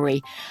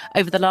Story.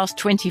 Over the last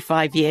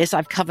 25 years,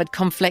 I've covered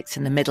conflicts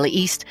in the Middle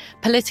East,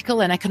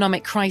 political and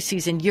economic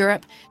crises in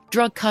Europe,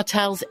 drug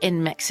cartels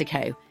in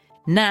Mexico.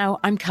 Now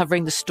I'm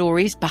covering the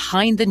stories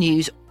behind the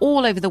news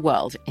all over the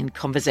world in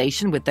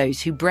conversation with those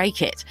who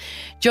break it.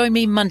 Join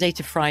me Monday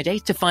to Friday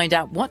to find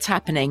out what's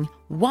happening,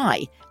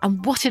 why,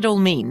 and what it all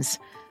means.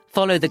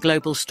 Follow The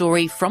Global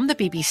Story from the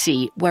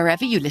BBC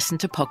wherever you listen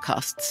to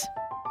podcasts.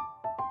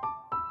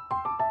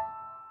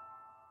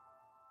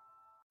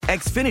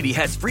 Xfinity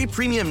has free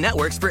premium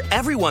networks for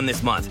everyone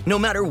this month, no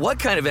matter what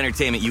kind of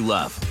entertainment you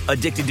love.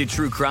 Addicted to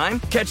true crime?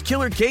 Catch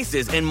killer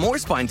cases and more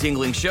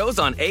spine-tingling shows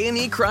on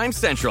A&E Crime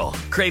Central.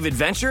 Crave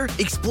adventure?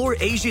 Explore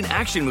Asian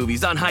action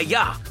movies on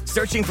Hi-YAH.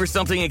 Searching for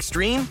something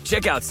extreme?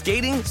 Check out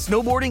skating,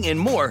 snowboarding, and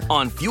more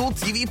on Fuel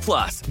TV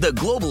Plus, the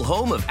global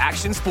home of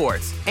action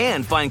sports.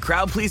 And find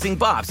crowd-pleasing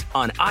bops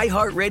on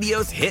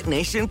iHeartRadio's Hit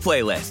Nation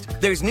playlist.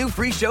 There's new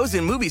free shows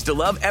and movies to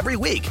love every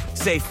week.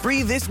 Say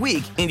free this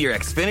week in your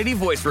Xfinity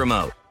voice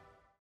remote.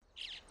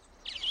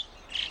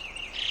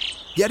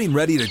 Getting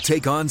ready to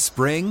take on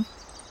spring?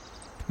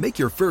 Make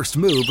your first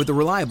move with the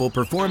reliable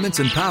performance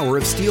and power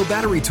of Steel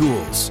battery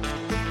tools.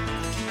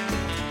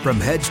 From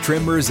hedge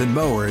trimmers and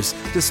mowers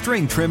to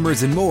string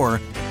trimmers and more,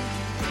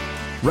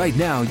 right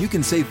now you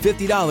can save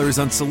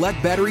 $50 on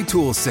select battery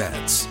tool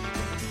sets.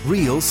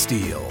 Real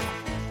Steel.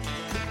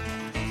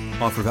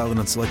 Offer valid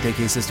on select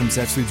AK system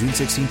sets through June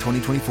 16,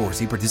 2024.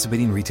 See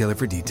participating retailer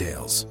for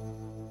details.